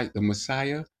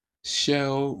Messiah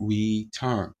shall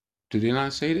return. Do they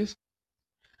not say this?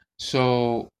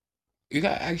 So you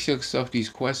gotta ask yourself these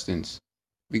questions,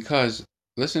 because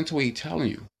listen to what he's telling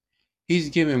you. He's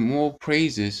giving more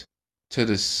praises to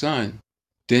the Son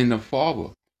than the Father.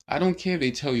 I don't care if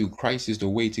they tell you Christ is the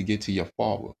way to get to your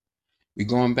Father. We're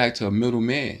going back to a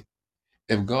middleman.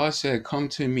 If God said, come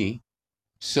to me,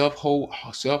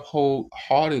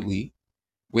 self-wholeheartedly,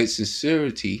 with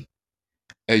sincerity,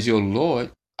 as your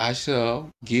Lord, I shall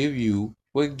give you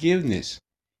forgiveness.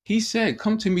 He said,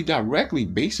 come to me directly.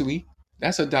 Basically,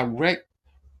 that's a direct,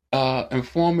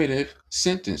 informative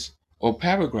sentence or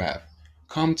paragraph.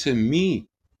 Come to me.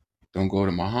 Don't go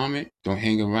to Muhammad. Don't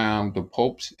hang around the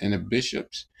popes and the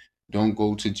bishops. Don't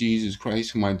go to Jesus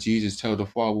Christ, who my Jesus tell the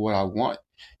Father what I want.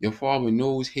 Your Father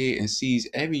knows, hears, and sees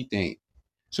everything.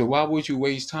 So why would you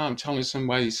waste time telling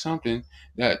somebody something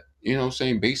that,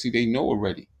 saying basically they know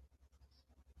already?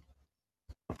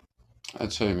 I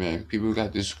tell you, man, people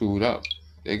got this screwed up.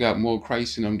 They got more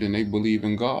Christ in them than they believe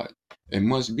in God. It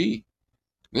must be.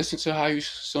 Listen to how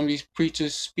some of these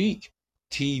preachers speak.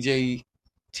 TJ,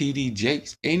 TD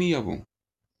Jakes, any of them.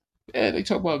 Yeah, they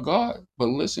talk about God, but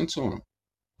listen to them.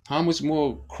 How much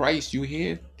more Christ you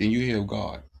hear than you hear of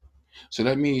God? So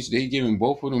that means they giving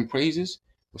both of them praises.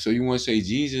 So you want to say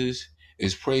Jesus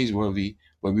is praiseworthy,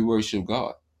 but we worship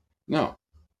God? No,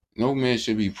 no man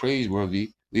should be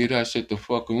praiseworthy. Leave that shit the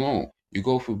fuck alone. You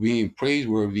go for being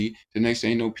praiseworthy, the next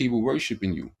thing you know, people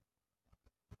worshiping you.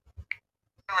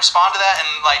 Respond to that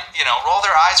and, like, you know, roll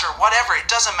their eyes or whatever.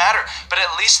 It doesn't matter. But at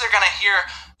least they're going to hear,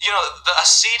 you know, a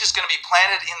seed is going to be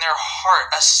planted in their heart,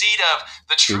 a seed of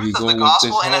the truth of the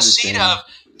gospel, and a seed of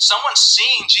someone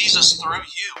seeing Jesus through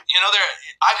you. You know,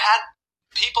 I've had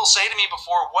people say to me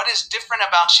before, what is different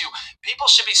about you? People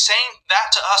should be saying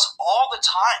that to us all the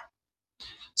time.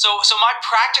 So my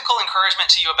practical encouragement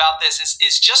to you about this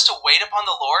is just to wait upon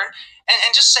the Lord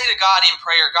and just say to God in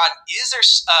prayer, God, is there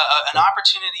an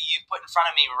opportunity you've put in front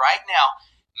of me right now,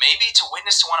 maybe to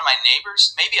witness to one of my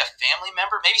neighbors, maybe a family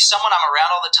member, maybe someone I'm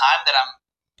around all the time that I'm,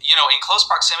 you know, in close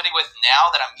proximity with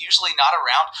now that I'm usually not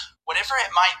around, whatever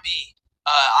it might be.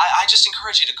 I just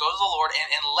encourage you to go to the Lord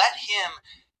and let Him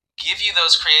give you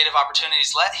those creative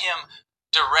opportunities. Let Him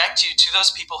direct you to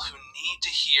those people who need to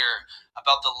hear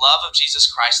about the love of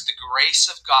Jesus Christ, the grace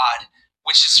of God,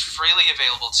 which is freely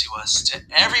available to us, to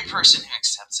every person who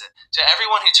accepts it, to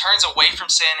everyone who turns away from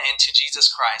sin and to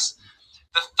Jesus Christ.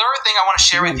 The third thing I want to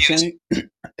share with you is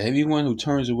everyone who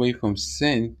turns away from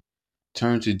sin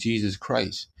turn to Jesus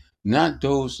Christ. Not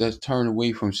those that turn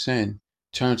away from sin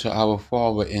turn to our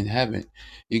Father in heaven.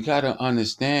 You got to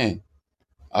understand,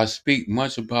 I speak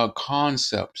much about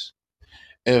concepts.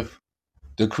 If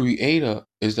the Creator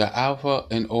is the Alpha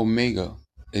and Omega,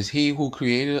 is He who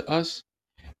created us,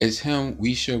 is Him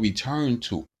we shall return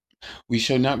to. We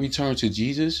shall not return to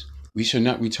Jesus. We shall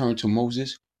not return to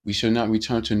Moses. We shall not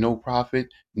return to no prophet,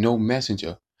 no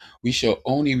messenger. We shall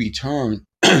only return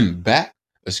back,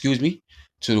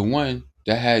 to the one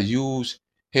that has used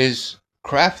his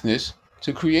craftness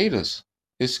to create us,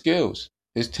 his skills,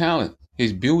 his talent,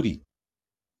 his beauty.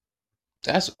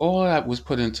 That's all that was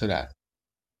put into that.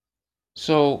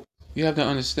 So you have to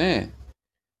understand,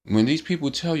 when these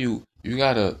people tell you you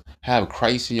gotta have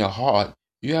Christ in your heart,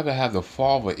 you have to have the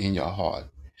Father in your heart.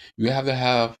 You have to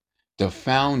have the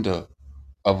founder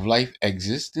of life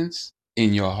existence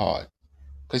in your heart,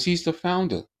 because He's the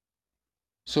founder.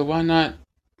 So why not,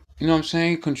 you know what I'm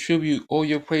saying, contribute all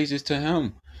your praises to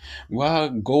Him? Why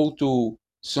go through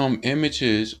some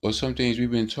images or some things we've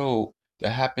been told that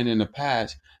happened in the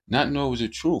past, not know it was the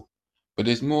truth? But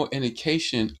there's more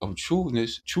indication of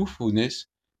truthfulness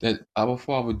that our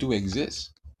Father do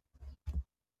exist.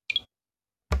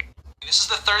 this is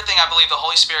the third thing I believe the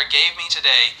Holy Spirit gave me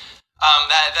today.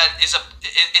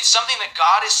 It's something that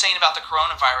God is saying about the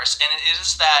coronavirus, and it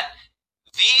is that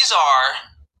these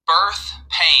are birth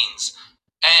pains.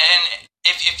 And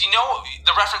if you know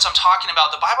the reference I'm talking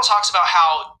about, the Bible talks about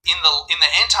how in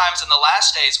the end times, in the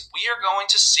last days, we're going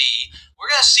to see,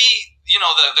 you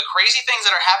know, the crazy things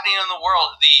that are happening in the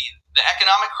world, the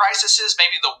economic crises,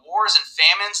 maybe the wars and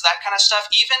famines, that kind of stuff,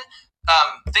 even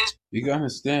things. You gotta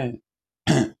understand,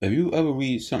 if you ever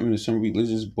read something in some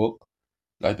religious book,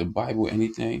 like the Bible,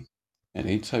 anything, and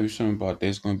they tell you something about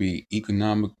there's gonna be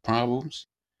economic problems,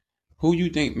 who you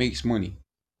think makes money?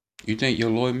 You think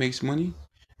your Lord makes money?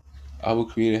 Our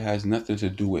Creator has nothing to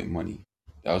do with money.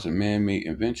 That was a man-made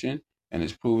invention, and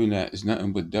it's proven that it's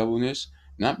nothing but devilness,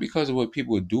 not because of what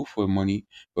people do for money,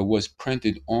 but what's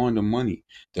printed on the money.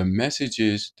 The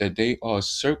messages that they are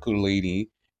circulating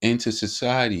into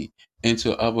society,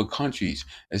 into other countries.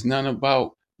 It's not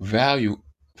about value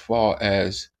far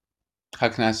as, how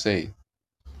can I say,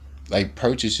 like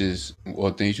purchases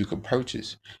or things you could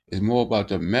purchase. It's more about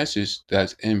the message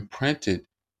that's imprinted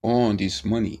on this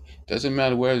money. Doesn't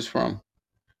matter where it's from.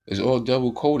 It's all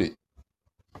double coded.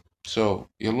 So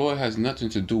your Lord has nothing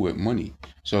to do with money.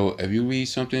 So if you read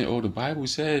something, the Bible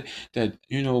said that,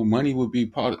 you know, money would be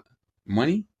part of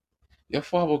money. Your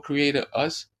Father created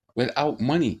us without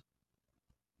money,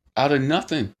 out of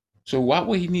nothing. So why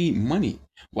would He need money?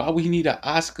 Why would He need the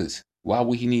Oscars? Why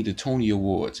would He need the Tony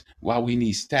Awards? Why would He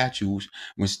need statues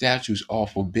when statues are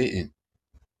forbidden?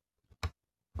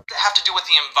 Have to do with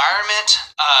the environment,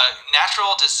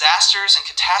 natural disasters and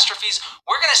catastrophes.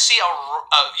 We're going to see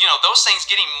you know, those things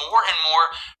getting more and more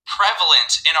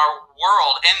prevalent in our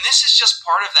world, and this is just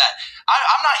part of that.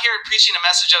 I'm not here preaching a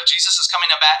message of Jesus is coming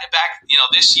back, you know,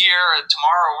 this year or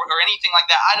tomorrow or anything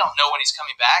like that. I don't know when He's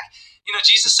coming back. You know,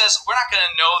 Jesus says we're not going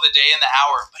to know the day and the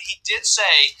hour, but He did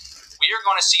say we are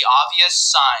going to see obvious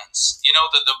signs. You know,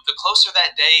 the closer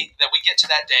that day that we get to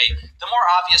that day, the more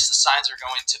obvious the signs are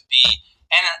going to be.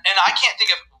 And I can't think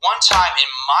of one time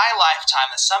in my lifetime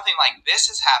that something like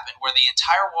this has happened, where the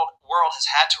entire world has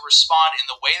had to respond in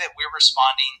the way that we're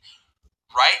responding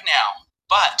right now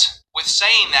But with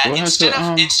saying that, What has instead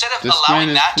of the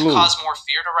allowing Spanish that to flu? cause more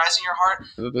fear to rise in your heart,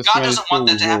 The God Spanish doesn't want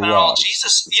flu that was to happen at all. worldwide.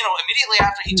 Jesus, immediately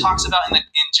after he talks about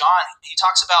in John, he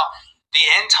talks about the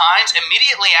end times.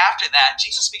 Immediately after that,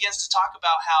 Jesus begins to talk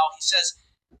about how he says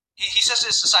to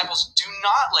his disciples, "Do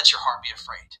not let your heart be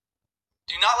afraid.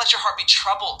 Do not let your heart be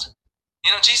troubled."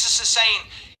 Jesus is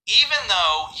saying, even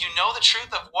though you know the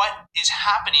truth of what is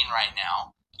happening right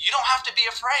now, you don't have to be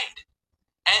afraid.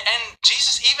 And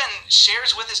Jesus even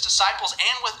shares with his disciples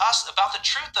and with us about the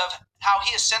truth of how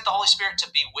he has sent the Holy Spirit to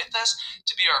be with us,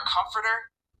 to be our comforter,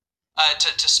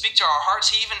 to speak to our hearts.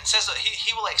 He even says that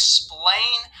he will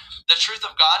explain the truth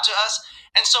of God to us.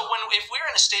 And so if we're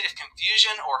in a state of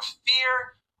confusion or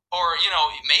fear, or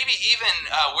maybe even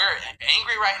we're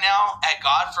angry right now at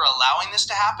God for allowing this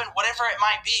to happen, whatever it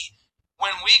might be,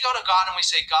 when we go to God and we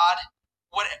say, God,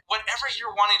 whatever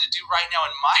you're wanting to do right now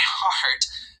in my heart,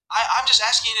 I'm just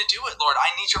asking you to do it, Lord.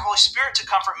 I need your Holy Spirit to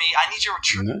comfort me. I need your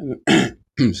truth.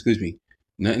 Excuse me.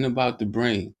 Nothing about the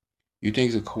brain. You think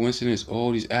it's a coincidence?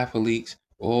 All these athletes,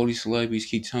 all these celebrities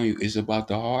keep telling you it's about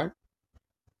the heart.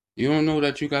 You don't know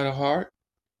that you got a heart.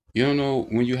 You don't know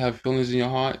when you have feelings in your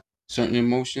heart, certain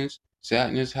emotions,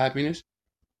 sadness, happiness.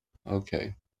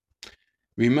 Okay.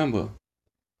 Remember,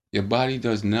 your body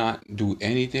does not do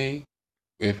anything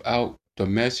without the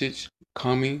message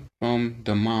coming from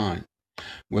the mind.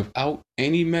 Without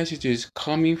any messages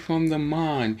coming from the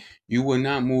mind, you will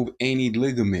not move any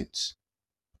ligaments.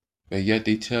 But yet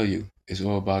they tell you it's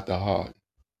all about the heart.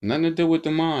 Nothing to do with the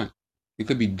mind. You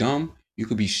could be dumb, you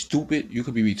could be stupid, you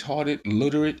could be retarded,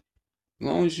 literate. As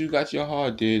long as you got your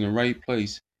heart there in the right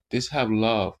place, just have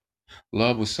love.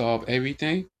 Love will solve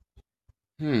everything.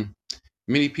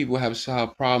 Many people have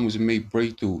solved problems and made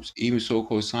breakthroughs, even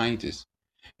so-called scientists.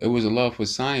 It was a love for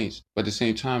science, but at the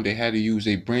same time, they had to use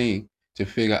their brain to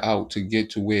figure out to get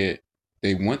to where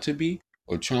they want to be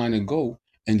or trying to go,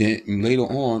 and then later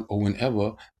on or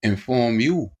whenever inform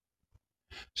you.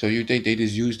 So you think they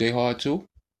just use their heart too?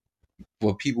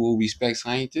 For people who respect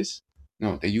scientists?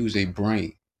 No, they use their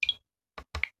brain.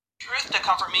 Truth to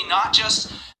comfort me, not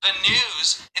just the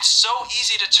news. It's so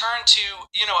easy to turn to,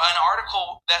 an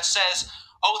article that says,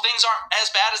 oh, things aren't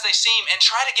as bad as they seem, and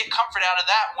try to get comfort out of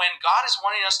that when God is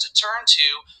wanting us to turn to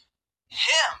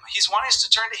him. He's wanting us to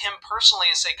turn to him personally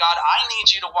and say, God, I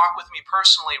need you to walk with me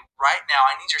personally right now.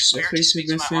 I need your spirit to speak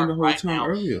to my heart right now.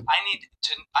 Earlier. I need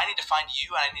to find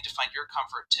you, and I need to find your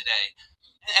comfort today.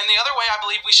 And the other way I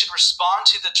believe we should respond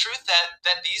to the truth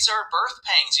that these are birth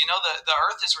pangs. The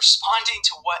earth is responding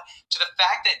to the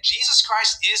fact that Jesus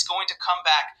Christ is going to come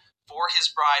back for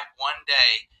his bride one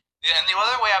day. And the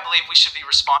other way I believe we should be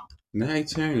responding. Now I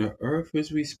turn, the earth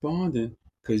is responding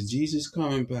because Jesus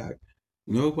coming back.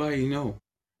 Nobody know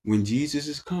when Jesus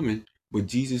is coming, but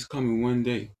Jesus coming one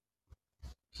day.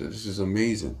 So this is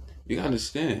amazing. You gotta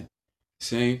understand.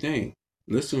 Same thing.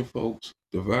 Listen, folks,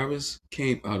 the virus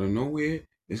came out of nowhere.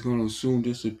 It's gonna soon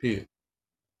disappear.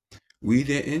 We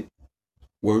didn't,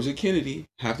 words of Kennedy,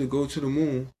 have to go to the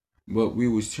moon, but we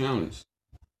was challenged.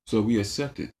 So we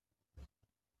accepted.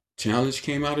 Challenge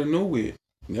came out of nowhere.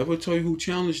 Never told you who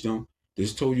challenged them.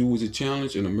 Just told you it was a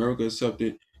challenge, and America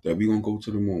accepted that we gonna go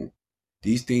to the moon.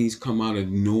 These things come out of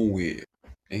nowhere,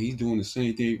 and he's doing the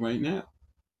same thing right now.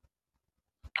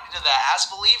 To that as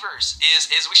believers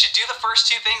is we should do the first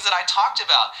two things that I talked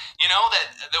about.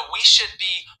 That we should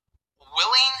be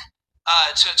willing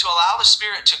to allow the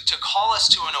Spirit to call us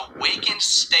to an awakened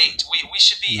state. We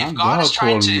should be, if God is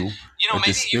trying to,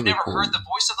 maybe you've never heard the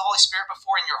voice of the Holy Spirit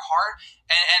before in your heart,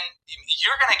 and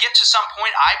you're going to get to some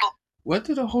point, I believe. What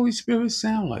did the Holy Spirit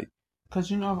sound like?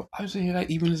 Because, I used to hear that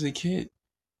even as a kid.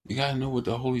 You got to know what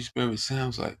the Holy Spirit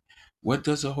sounds like. What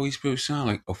does the Holy Spirit sound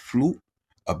like? A flute?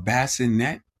 A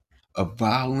bassinet? A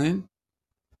violin?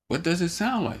 What does it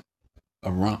sound like? A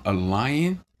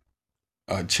lion?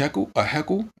 A checkle? A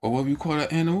heckle? Or what we call an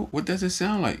animal? What does it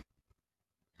sound like?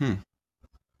 Believe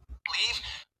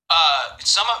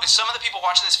some of the people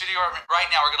watching this video right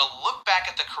now are going to look back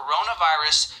at the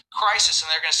coronavirus crisis and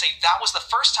they're going to say, that was the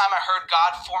first time I heard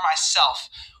God for myself.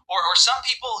 Or some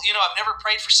people, I've never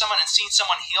prayed for someone and seen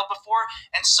someone healed before.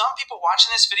 And some people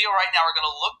watching this video right now are going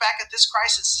to look back at this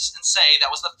crisis and say,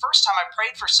 that was the first time I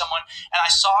prayed for someone and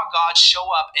I saw God show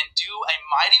up and do a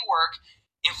mighty work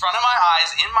in front of my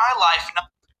eyes, in my life.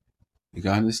 You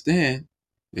got to understand.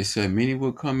 They said many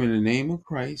will come in the name of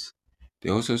Christ. They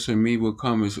also said many will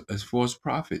come as false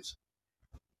prophets.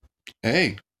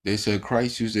 Hey, they said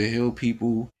Christ used to heal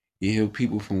people. He healed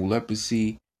people from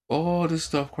leprosy. All the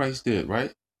stuff Christ did,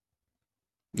 right?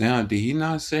 Now, did he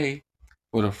not say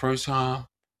for the first time,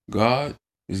 God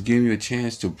is giving you a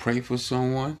chance to pray for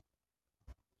someone?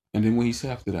 And then what he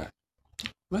said after that?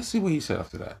 Let's see what he said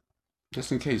after that.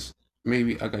 Just in case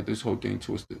maybe I got this whole thing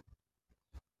twisted.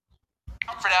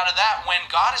 Comfort out of that when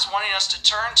God is wanting us to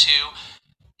turn to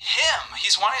him.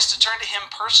 He's wanting us to turn to him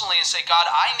personally and say, God,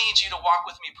 I need you to walk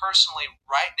with me personally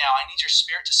right now. I need your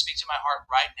spirit to speak to my heart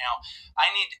right now. I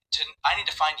need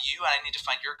to find you, and I need to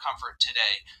find your comfort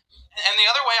today. And the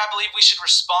other way I believe we should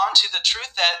respond to the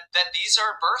truth that these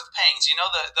are birth pangs. You know,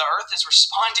 the earth is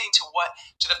responding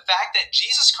to the fact that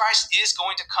Jesus Christ is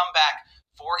going to come back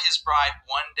for his bride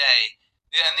one day.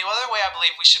 And the other way I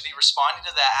believe we should be responding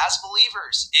to that as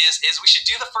believers is we should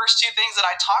do the first two things that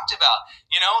I talked about.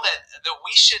 You know, that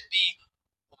we should be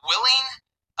willing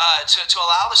to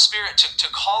allow the Spirit to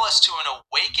call us to an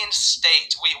awakened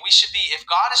state. We should be, if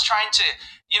God is trying to,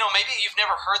 you know, maybe you've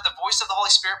never heard the voice of the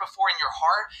Holy Spirit before in your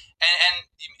heart, and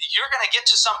you're going to get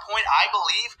to some point, I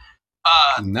believe.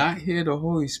 Not hear the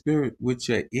Holy Spirit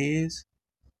with your ears,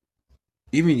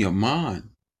 even your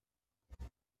mind,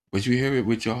 but you hear it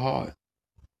with your heart.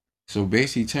 So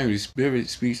basically, telling the Spirit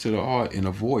speaks to the heart in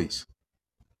a voice.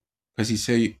 Because he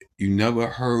said you never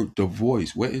heard the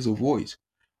voice. What is a voice?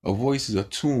 A voice is a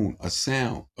tune, a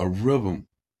sound, a rhythm.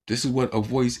 This is what a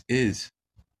voice is.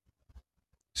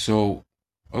 So,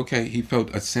 okay, he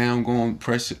felt a sound going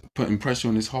pressure, putting pressure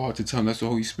on his heart to tell him that's the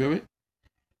Holy Spirit.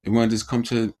 It wanted to just come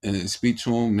to and speak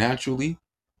to him naturally,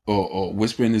 or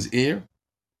whisper in his ear.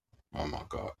 Oh my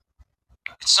God.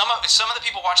 Some of the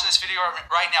people watching this video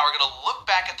right now are going to look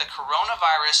back at the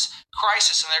coronavirus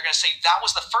crisis and they're going to say, that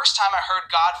was the first time I heard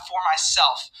God for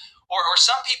myself. Or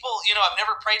some people, you know, have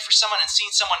never prayed for someone and seen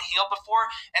someone healed before.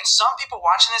 And some people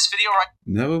watching this video right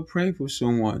Never pray for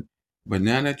someone. But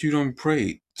now that you don't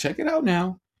pray, check it out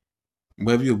now.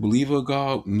 Whether you're a believer of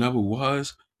God, never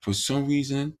was, for some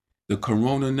reason, the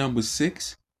corona number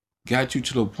 6 got you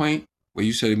to the point where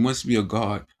you said it must be a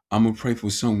God. I'm going to pray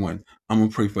for someone. I'm going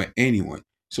to pray for anyone.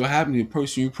 So it happened to the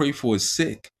person you pray for is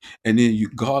sick. And then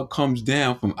God comes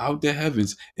down from out the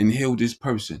heavens and healed this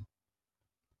person.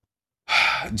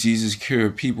 Jesus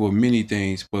cured people of many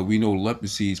things, but we know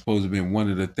leprosy is supposed to have been one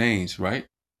of the things, right?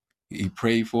 He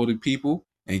prayed for the people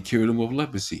and cured them of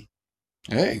leprosy.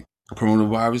 Hey,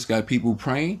 coronavirus got people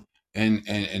praying and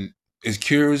it's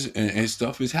cures and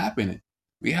stuff is happening.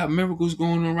 We have miracles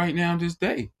going on right now this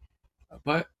day.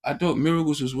 But I thought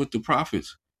miracles was with the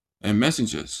prophets and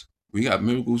messengers. We got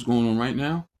miracles going on right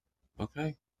now.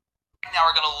 Okay. now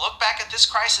are going to look back at this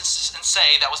crisis and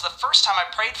say, that was the first time I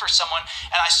prayed for someone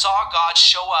and I saw God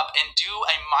show up and do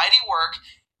a mighty work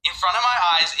in front of my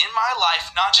eyes in my life,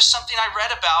 not just something I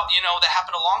read about, you know, that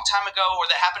happened a long time ago or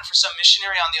that happened for some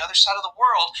missionary on the other side of the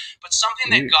world, but something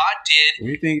that God did. What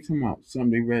do you think you're talking about? Something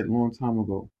they read a long time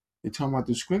ago. They're talking about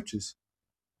the scriptures.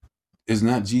 It's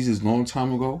not Jesus long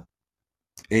time ago.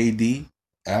 AD,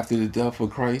 after the death of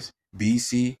Christ.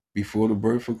 BC, before the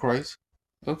birth of Christ.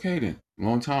 Okay then,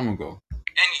 long time ago.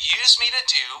 And use me to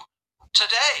do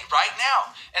today, right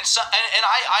now. And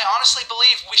I honestly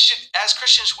believe we should, as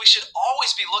Christians, we should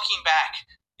always be looking back,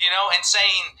 you know, and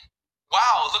saying,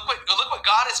 wow, look what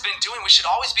God has been doing. We should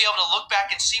always be able to look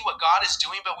back and see what God is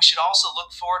doing, but we should also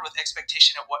look forward with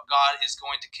expectation of what God is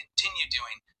going to continue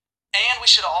doing. And we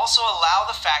should also allow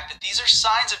the fact that these are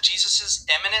signs of Jesus'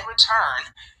 imminent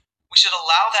return. We should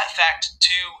allow that fact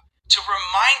to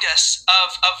remind us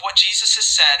of what Jesus has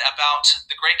said about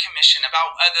the Great Commission,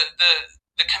 about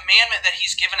the commandment that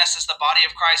he's given us as the body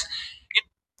of Christ.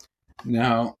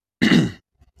 Now,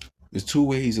 there's two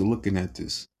ways of looking at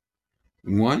this.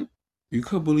 One, you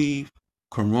could believe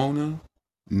Corona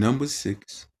number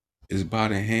 6 is by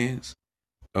the hands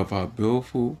of our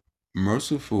beautiful,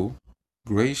 merciful,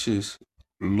 gracious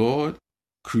Lord,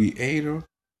 Creator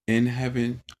in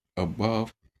heaven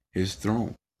above his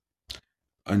throne.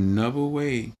 Another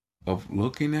way of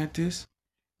looking at this,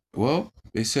 well,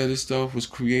 they said this stuff was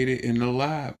created in the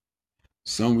lab.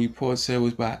 Some reports said it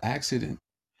was by accident.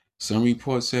 Some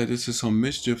reports said this is some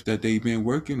mischief that they've been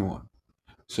working on.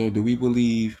 So do we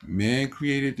believe man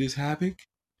created this havoc?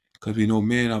 Because we know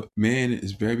man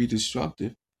is very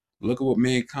destructive. Look at what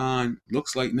mankind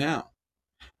looks like now.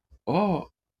 Oh,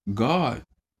 God,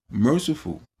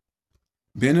 merciful,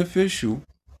 beneficial,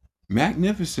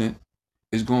 magnificent,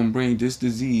 is going to bring this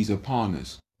disease upon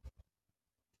us.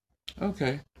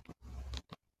 Okay.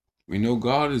 We know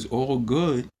God is all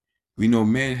good. We know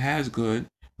man has good,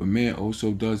 but man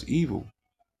also does evil.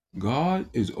 God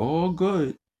is all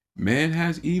good. Man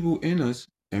has evil in us,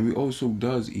 and we also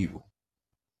does evil.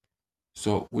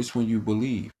 So which one you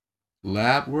believe?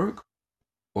 Lab work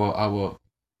or our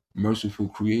merciful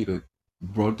creator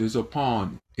brought this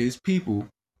upon his people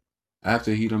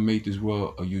after he done made this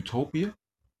world a utopia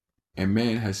and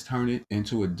man has turned it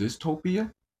into a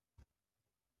dystopia?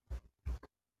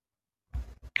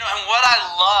 And what I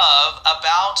love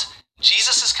about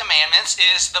Jesus' commandments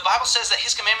is the Bible says that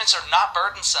his commandments are not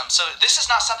burdensome. So this is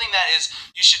not something that is,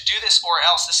 you should do this or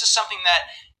else. This is something that,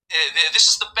 this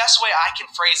is the best way I can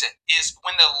phrase it, is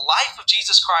when the life of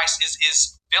Jesus Christ is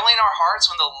filling our hearts,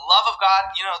 when the love of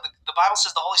God, the Bible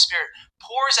says the Holy Spirit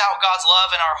pours out God's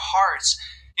love in our hearts.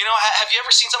 Have you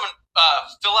ever seen someone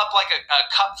fill up like a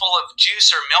cup full of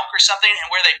juice or milk or something, and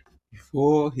where they...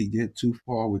 Before he get too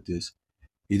far with this,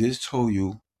 he just told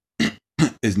you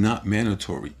it's not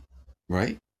mandatory,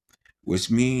 right?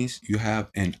 Which means you have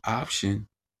an option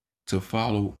to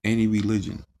follow any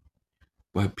religion.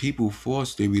 But people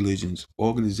force their religions,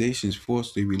 organizations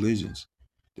force their religions.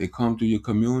 They come through your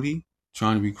community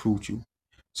trying to recruit you.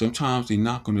 Sometimes they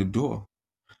knock on the door.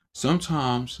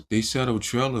 Sometimes they set up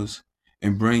trailers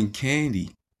and bring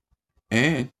candy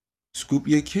and scoop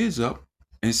your kids up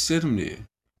and sit them there.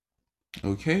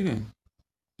 Okay, then.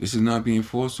 This is not being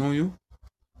forced on you.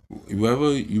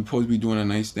 Whoever you're supposed to be doing a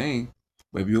nice thing,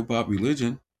 but if you're about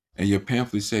religion and your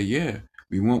pamphlet say, yeah,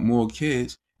 we want more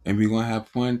kids and we're gonna have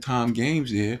fun time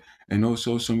games there and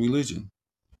also some religion.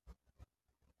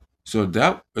 So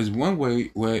that is one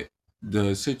way where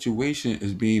the situation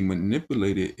is being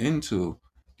manipulated into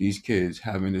these kids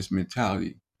having this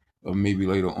mentality of maybe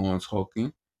later on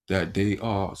talking that they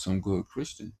are some good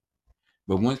Christian.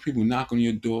 But once people knock on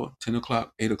your door, 10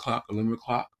 o'clock, 8 o'clock, 11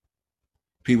 o'clock,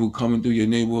 people coming through your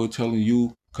neighborhood telling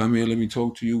you, come here, let me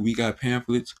talk to you. We got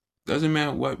pamphlets. Doesn't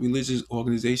matter what religious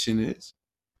organization is.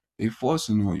 They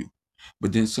forcing on you.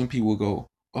 But then some people go,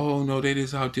 oh no, they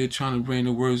just out there trying to bring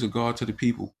the words of God to the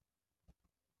people.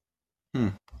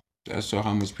 That shows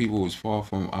how much people is far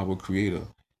from our creator.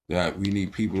 That we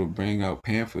need people to bring out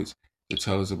pamphlets to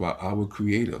tell us about our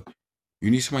creator.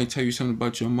 You need somebody to tell you something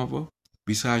about your mother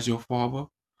besides your father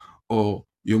or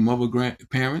your mother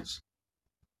grandparents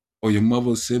or your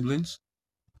mother's siblings.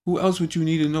 Who else would you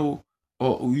need to know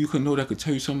or you could know that could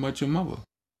tell you something about your mother?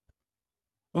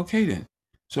 Okay then.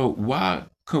 So why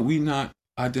could we not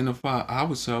identify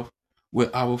ourselves with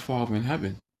our Father in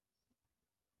heaven?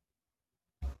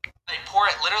 They pour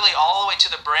it literally all the way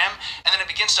to the brim, and then it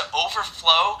begins to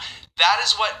overflow. That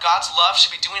is what God's love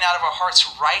should be doing out of our hearts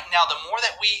right now. The more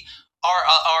that we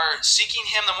are seeking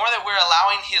Him, the more that we're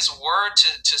allowing His Word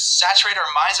to saturate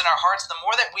our minds and our hearts, the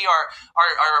more that we are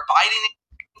abiding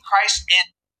in Christ. And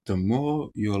The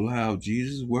more you allow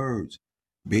Jesus' words,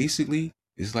 basically,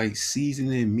 it's like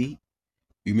seasoning meat.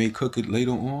 You may cook it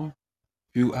later on, a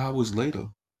few hours later.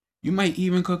 You might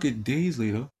even cook it days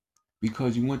later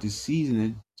because you want the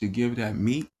seasoning to give that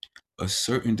meat a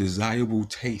certain desirable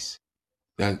taste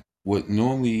that would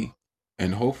normally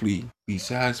and hopefully be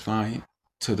satisfying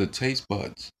to the taste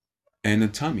buds and the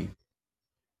tummy.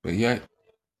 But yet,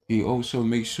 he also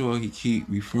makes sure he keep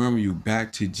referring you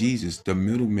back to Jesus, the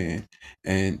middleman,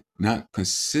 and not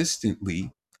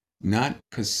consistently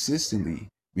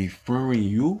referring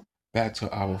you back to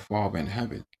our Father in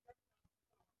heaven.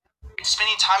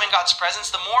 spending time in God's presence,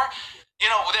 the more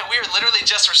that we're literally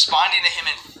just responding to Him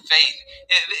in faith.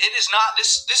 It is not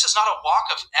this. This is not a walk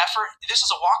of effort. This is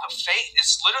a walk of faith.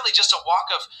 It's literally just a walk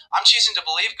of, I'm choosing to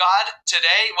believe God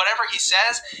today, whatever He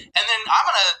says, and then I'm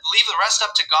gonna leave the rest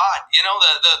up to God.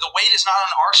 The weight is not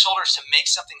on our shoulders to make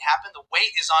something happen. The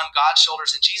weight is on God's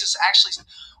shoulders, and Jesus actually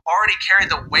already carried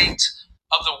the weight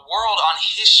of the world on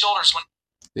His shoulders when...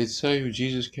 They tell you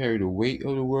Jesus carried the weight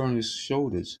of the world on his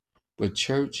shoulders, but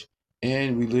church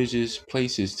and religious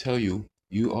places tell you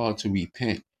you are to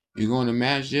repent. You go in the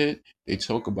masjid, they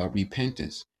talk about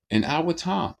repentance. In our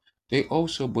time, they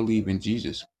also believe in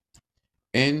Jesus.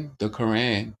 In the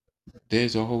Quran,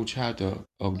 there's a whole chapter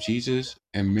of Jesus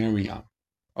and Miriam,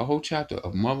 a whole chapter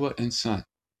of mother and son.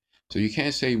 So you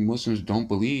can't say Muslims don't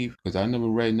believe, because I never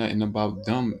read nothing about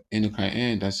them in the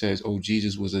Quran that says, oh,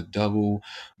 Jesus was a devil,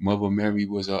 Mother Mary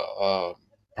was a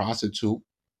prostitute.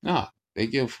 Nah, they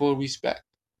give full respect.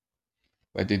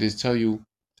 But they just tell you,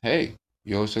 hey,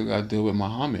 you also got to deal with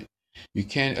Muhammad. You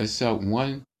can't accept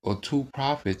one or two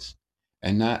prophets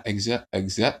and not accept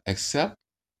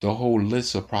the whole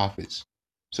list of prophets.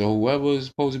 So whoever is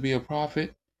supposed to be a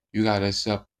prophet, you got to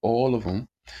accept all of them,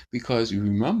 because you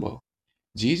remember,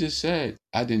 Jesus said,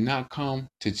 I did not come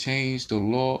to change the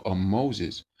law of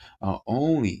Moses. I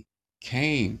only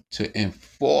came to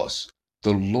enforce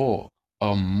the law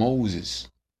of Moses.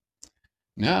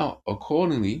 Now,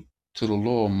 accordingly to the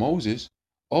law of Moses,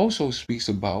 also speaks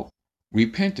about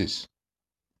repentance.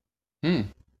 This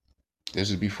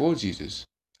is before Jesus.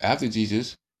 After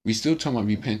Jesus, we still talking about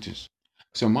repentance.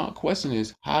 So my question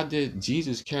is, how did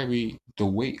Jesus carry the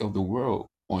weight of the world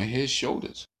on his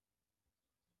shoulders?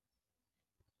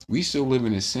 We still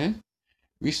living in sin.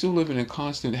 We still living in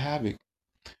constant havoc.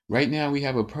 Right now, we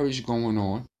have a purge going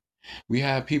on. We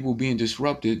have people being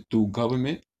disrupted through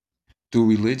government, through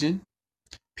religion.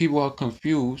 People are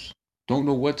confused, don't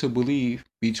know what to believe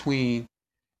between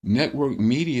network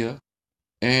media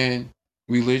and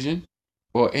religion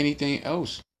or anything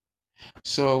else.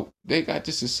 So they got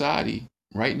the society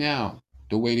right now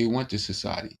the way they want the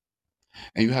society.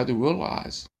 And you have to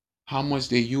realize how much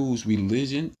they use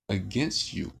religion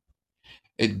against you.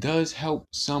 It does help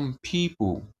some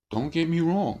people, don't get me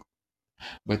wrong,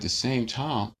 but at the same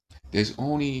time, there's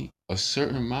only a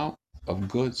certain amount of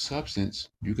good substance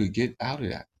you could get out of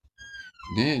that.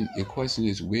 Then your question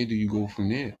is, where do you go from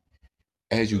there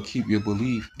as you keep your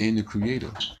belief in the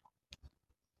Creator?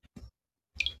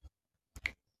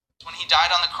 When he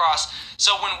died on the cross.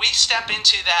 So when we step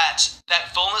into that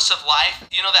fullness of life,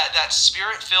 you know, that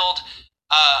spirit filled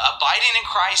abiding in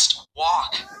Christ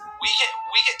walk, we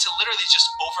get to literally just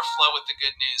overflow with the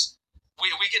good news.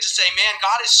 We get to say, man,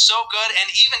 God is so good, and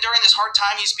even during this hard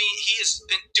time, he has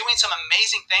been doing some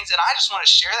amazing things, and I just want to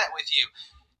share that with you.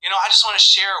 You know, I just want to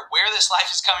share where this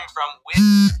life is coming from with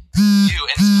you,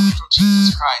 and it's coming from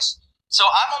Jesus Christ. So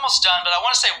I'm almost done, but I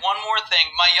want to say one more thing.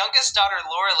 My youngest daughter,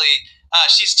 Laura Lee,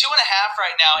 she's 2.5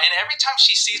 right now, and every time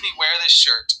she sees me wear this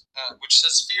shirt, which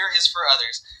says "Fear is for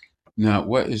others," Now,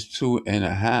 what is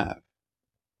 2.5?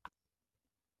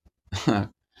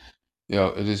 Yo,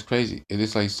 it is crazy. It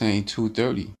is like saying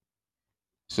 230.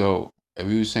 So if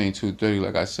you were saying 230,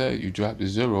 like I said, you drop the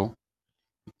zero.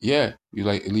 Yeah, you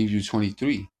like it leaves you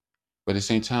 23. But at the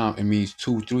same time, it means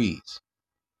two threes.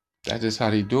 That's just how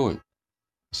they do it.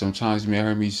 Sometimes you may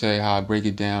hear me say how I break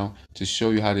it down to show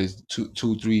you how there's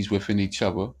two threes within each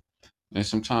other. And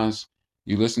sometimes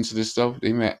you listen to this stuff,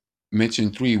 they may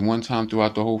mention three one time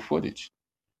throughout the whole footage.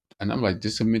 And I'm like,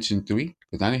 this a mention three?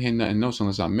 Because I didn't hear nothing else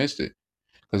unless I missed it.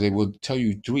 Because they will tell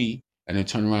you three and then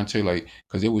turn around and tell you like,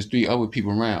 because there was three other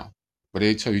people around. But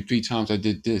they tell you 3 times I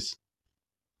did this.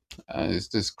 It's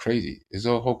just crazy. It's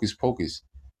all hocus pocus.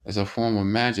 It's a form of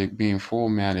magic being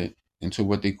formatted into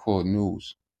what they call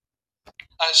news.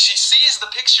 she sees the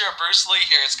picture of Bruce Lee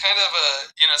here. It's kind of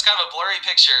it's kind of a blurry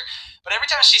picture, but every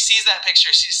time she sees that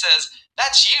picture, she says,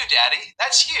 "That's you, Daddy.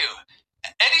 That's you."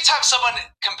 Anytime someone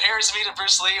compares me to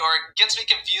Bruce Lee or gets me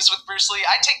confused with Bruce Lee,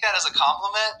 I take that as a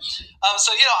compliment.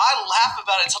 So I laugh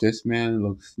about it. This man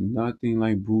looks nothing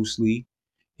like Bruce Lee.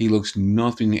 He looks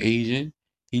nothing Asian.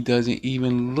 He doesn't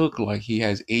even look like he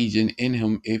has Asian in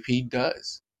him if he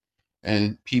does.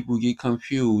 And people get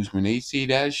confused when they see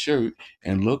that shirt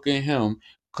and look at him.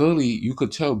 Clearly, you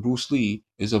could tell Bruce Lee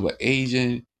is of an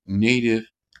Asian native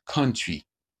country.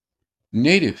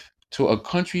 Native to a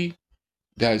country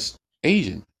that's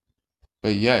Asian.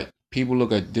 But yet, people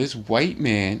look at this white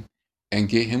man and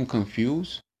get him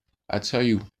confused. I tell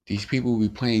you, these people be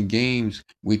playing games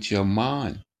with your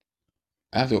mind.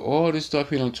 After all this stuff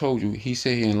he done told you, he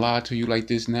said he and lied to you like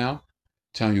this now,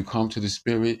 telling you come to the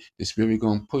spirit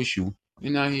gonna push you.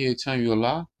 You're not here telling you a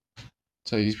lie.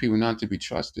 Tell you these people not to be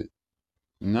trusted.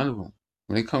 None of them.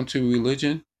 When they come to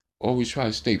religion, always try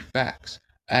to state facts.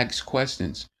 Ask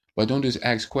questions. But don't just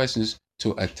ask questions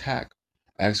to attack.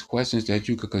 Ask questions that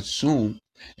you could consume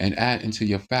and add into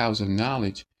your files of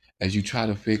knowledge as you try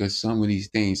to figure some of these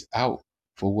things out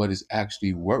for what it's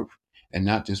actually worth and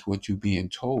not just what you're being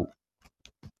told.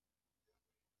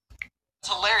 It's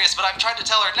hilarious, but I'm trying to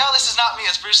tell her, no, this is not me,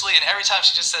 it's Bruce Lee. And every time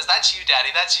she just says, "That's you, Daddy,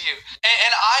 that's you."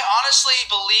 And I honestly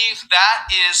believe that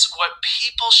is what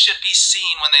people should be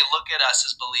seeing when they look at us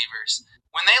as believers.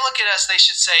 When they look at us, they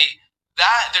should say,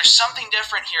 that there's something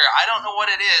different here. I don't know what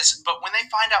it is, but when they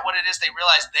find out what it is, they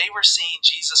realize they were seeing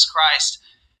Jesus Christ.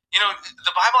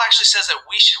 The Bible actually says that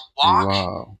we should walk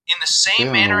in the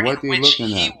same manner in which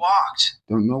he walked.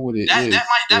 Don't know what it that, is.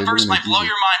 That verse might blow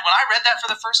your mind. When I read that for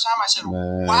the first time, I said,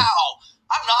 wow,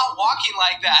 I'm not walking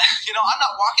like that. I'm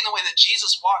not walking the way that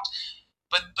Jesus walked.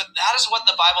 But that is what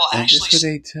the Bible actually says. That's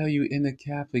what they tell you in the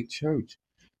Catholic Church.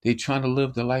 They trying to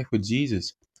live the life of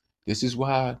Jesus. This is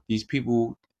why these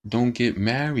people don't get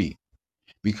married.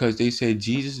 Because they said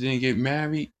Jesus didn't get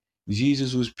married.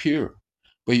 Jesus was pure.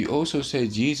 But you also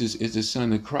said Jesus is the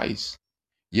Son of Christ.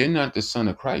 You're not the Son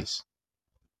of Christ.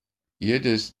 You're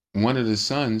just one of the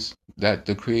sons that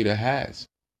the Creator has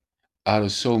out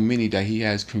of so many that he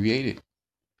has created.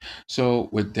 So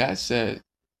with that said,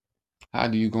 how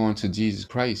do you go into Jesus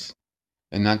Christ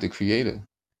and not the Creator?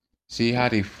 See how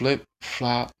they flip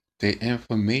flop their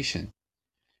information.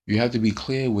 You have to be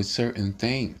clear with certain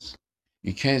things.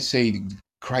 You can't say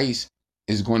Christ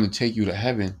is going to take you to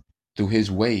heaven through his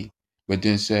way, but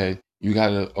then say you got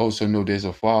to also know there's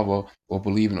a Father or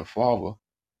believe in a Father.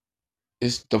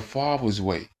 It's the Father's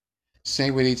way.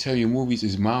 Same way they tell you movies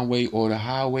is my way or the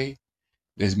highway.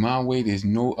 There's my way, there's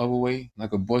no other way.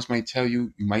 Like a boss might tell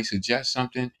you, you might suggest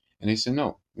something, and they say,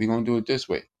 no, we're going to do it this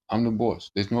way. I'm the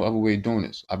boss. There's no other way of doing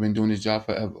this. I've been doing this job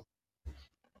forever.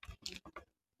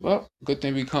 Well, good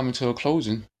thing we coming to a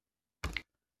closing.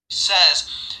 Says,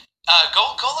 go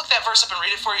look that verse up and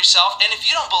read it for yourself. And if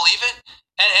you don't believe it,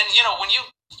 and you know, when you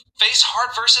face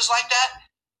hard verses like that,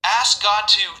 ask God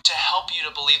to help you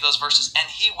to believe those verses, and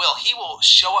He will. He will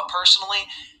show up personally,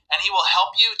 and He will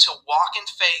help you to walk in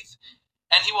faith,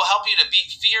 and He will help you to beat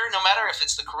fear, no matter if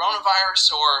it's the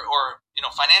coronavirus or you know,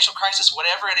 financial crisis,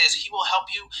 whatever it is. He will help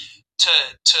you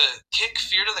to kick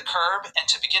fear to the curb and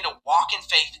to begin to walk in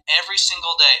faith every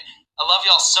single day. I love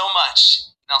y'all so much,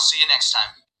 and I'll see you next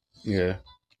time. Yeah.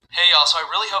 Hey y'all, so I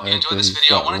really hope you enjoyed this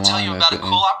video. I want to tell you about a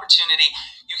cool opportunity.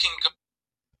 You can go.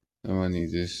 I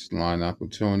need this line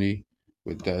opportunity.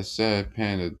 With that said,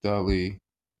 Panda Dudley,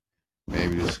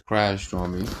 maybe this crashed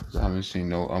on me. I haven't seen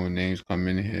no other names come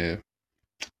in here.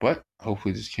 But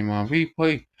hopefully this came on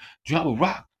replay. Drama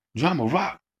rock, drama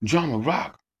rock, drama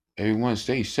rock. Everyone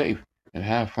stay safe and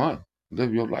have fun.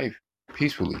 Live your life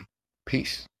peacefully.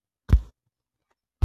 Peace.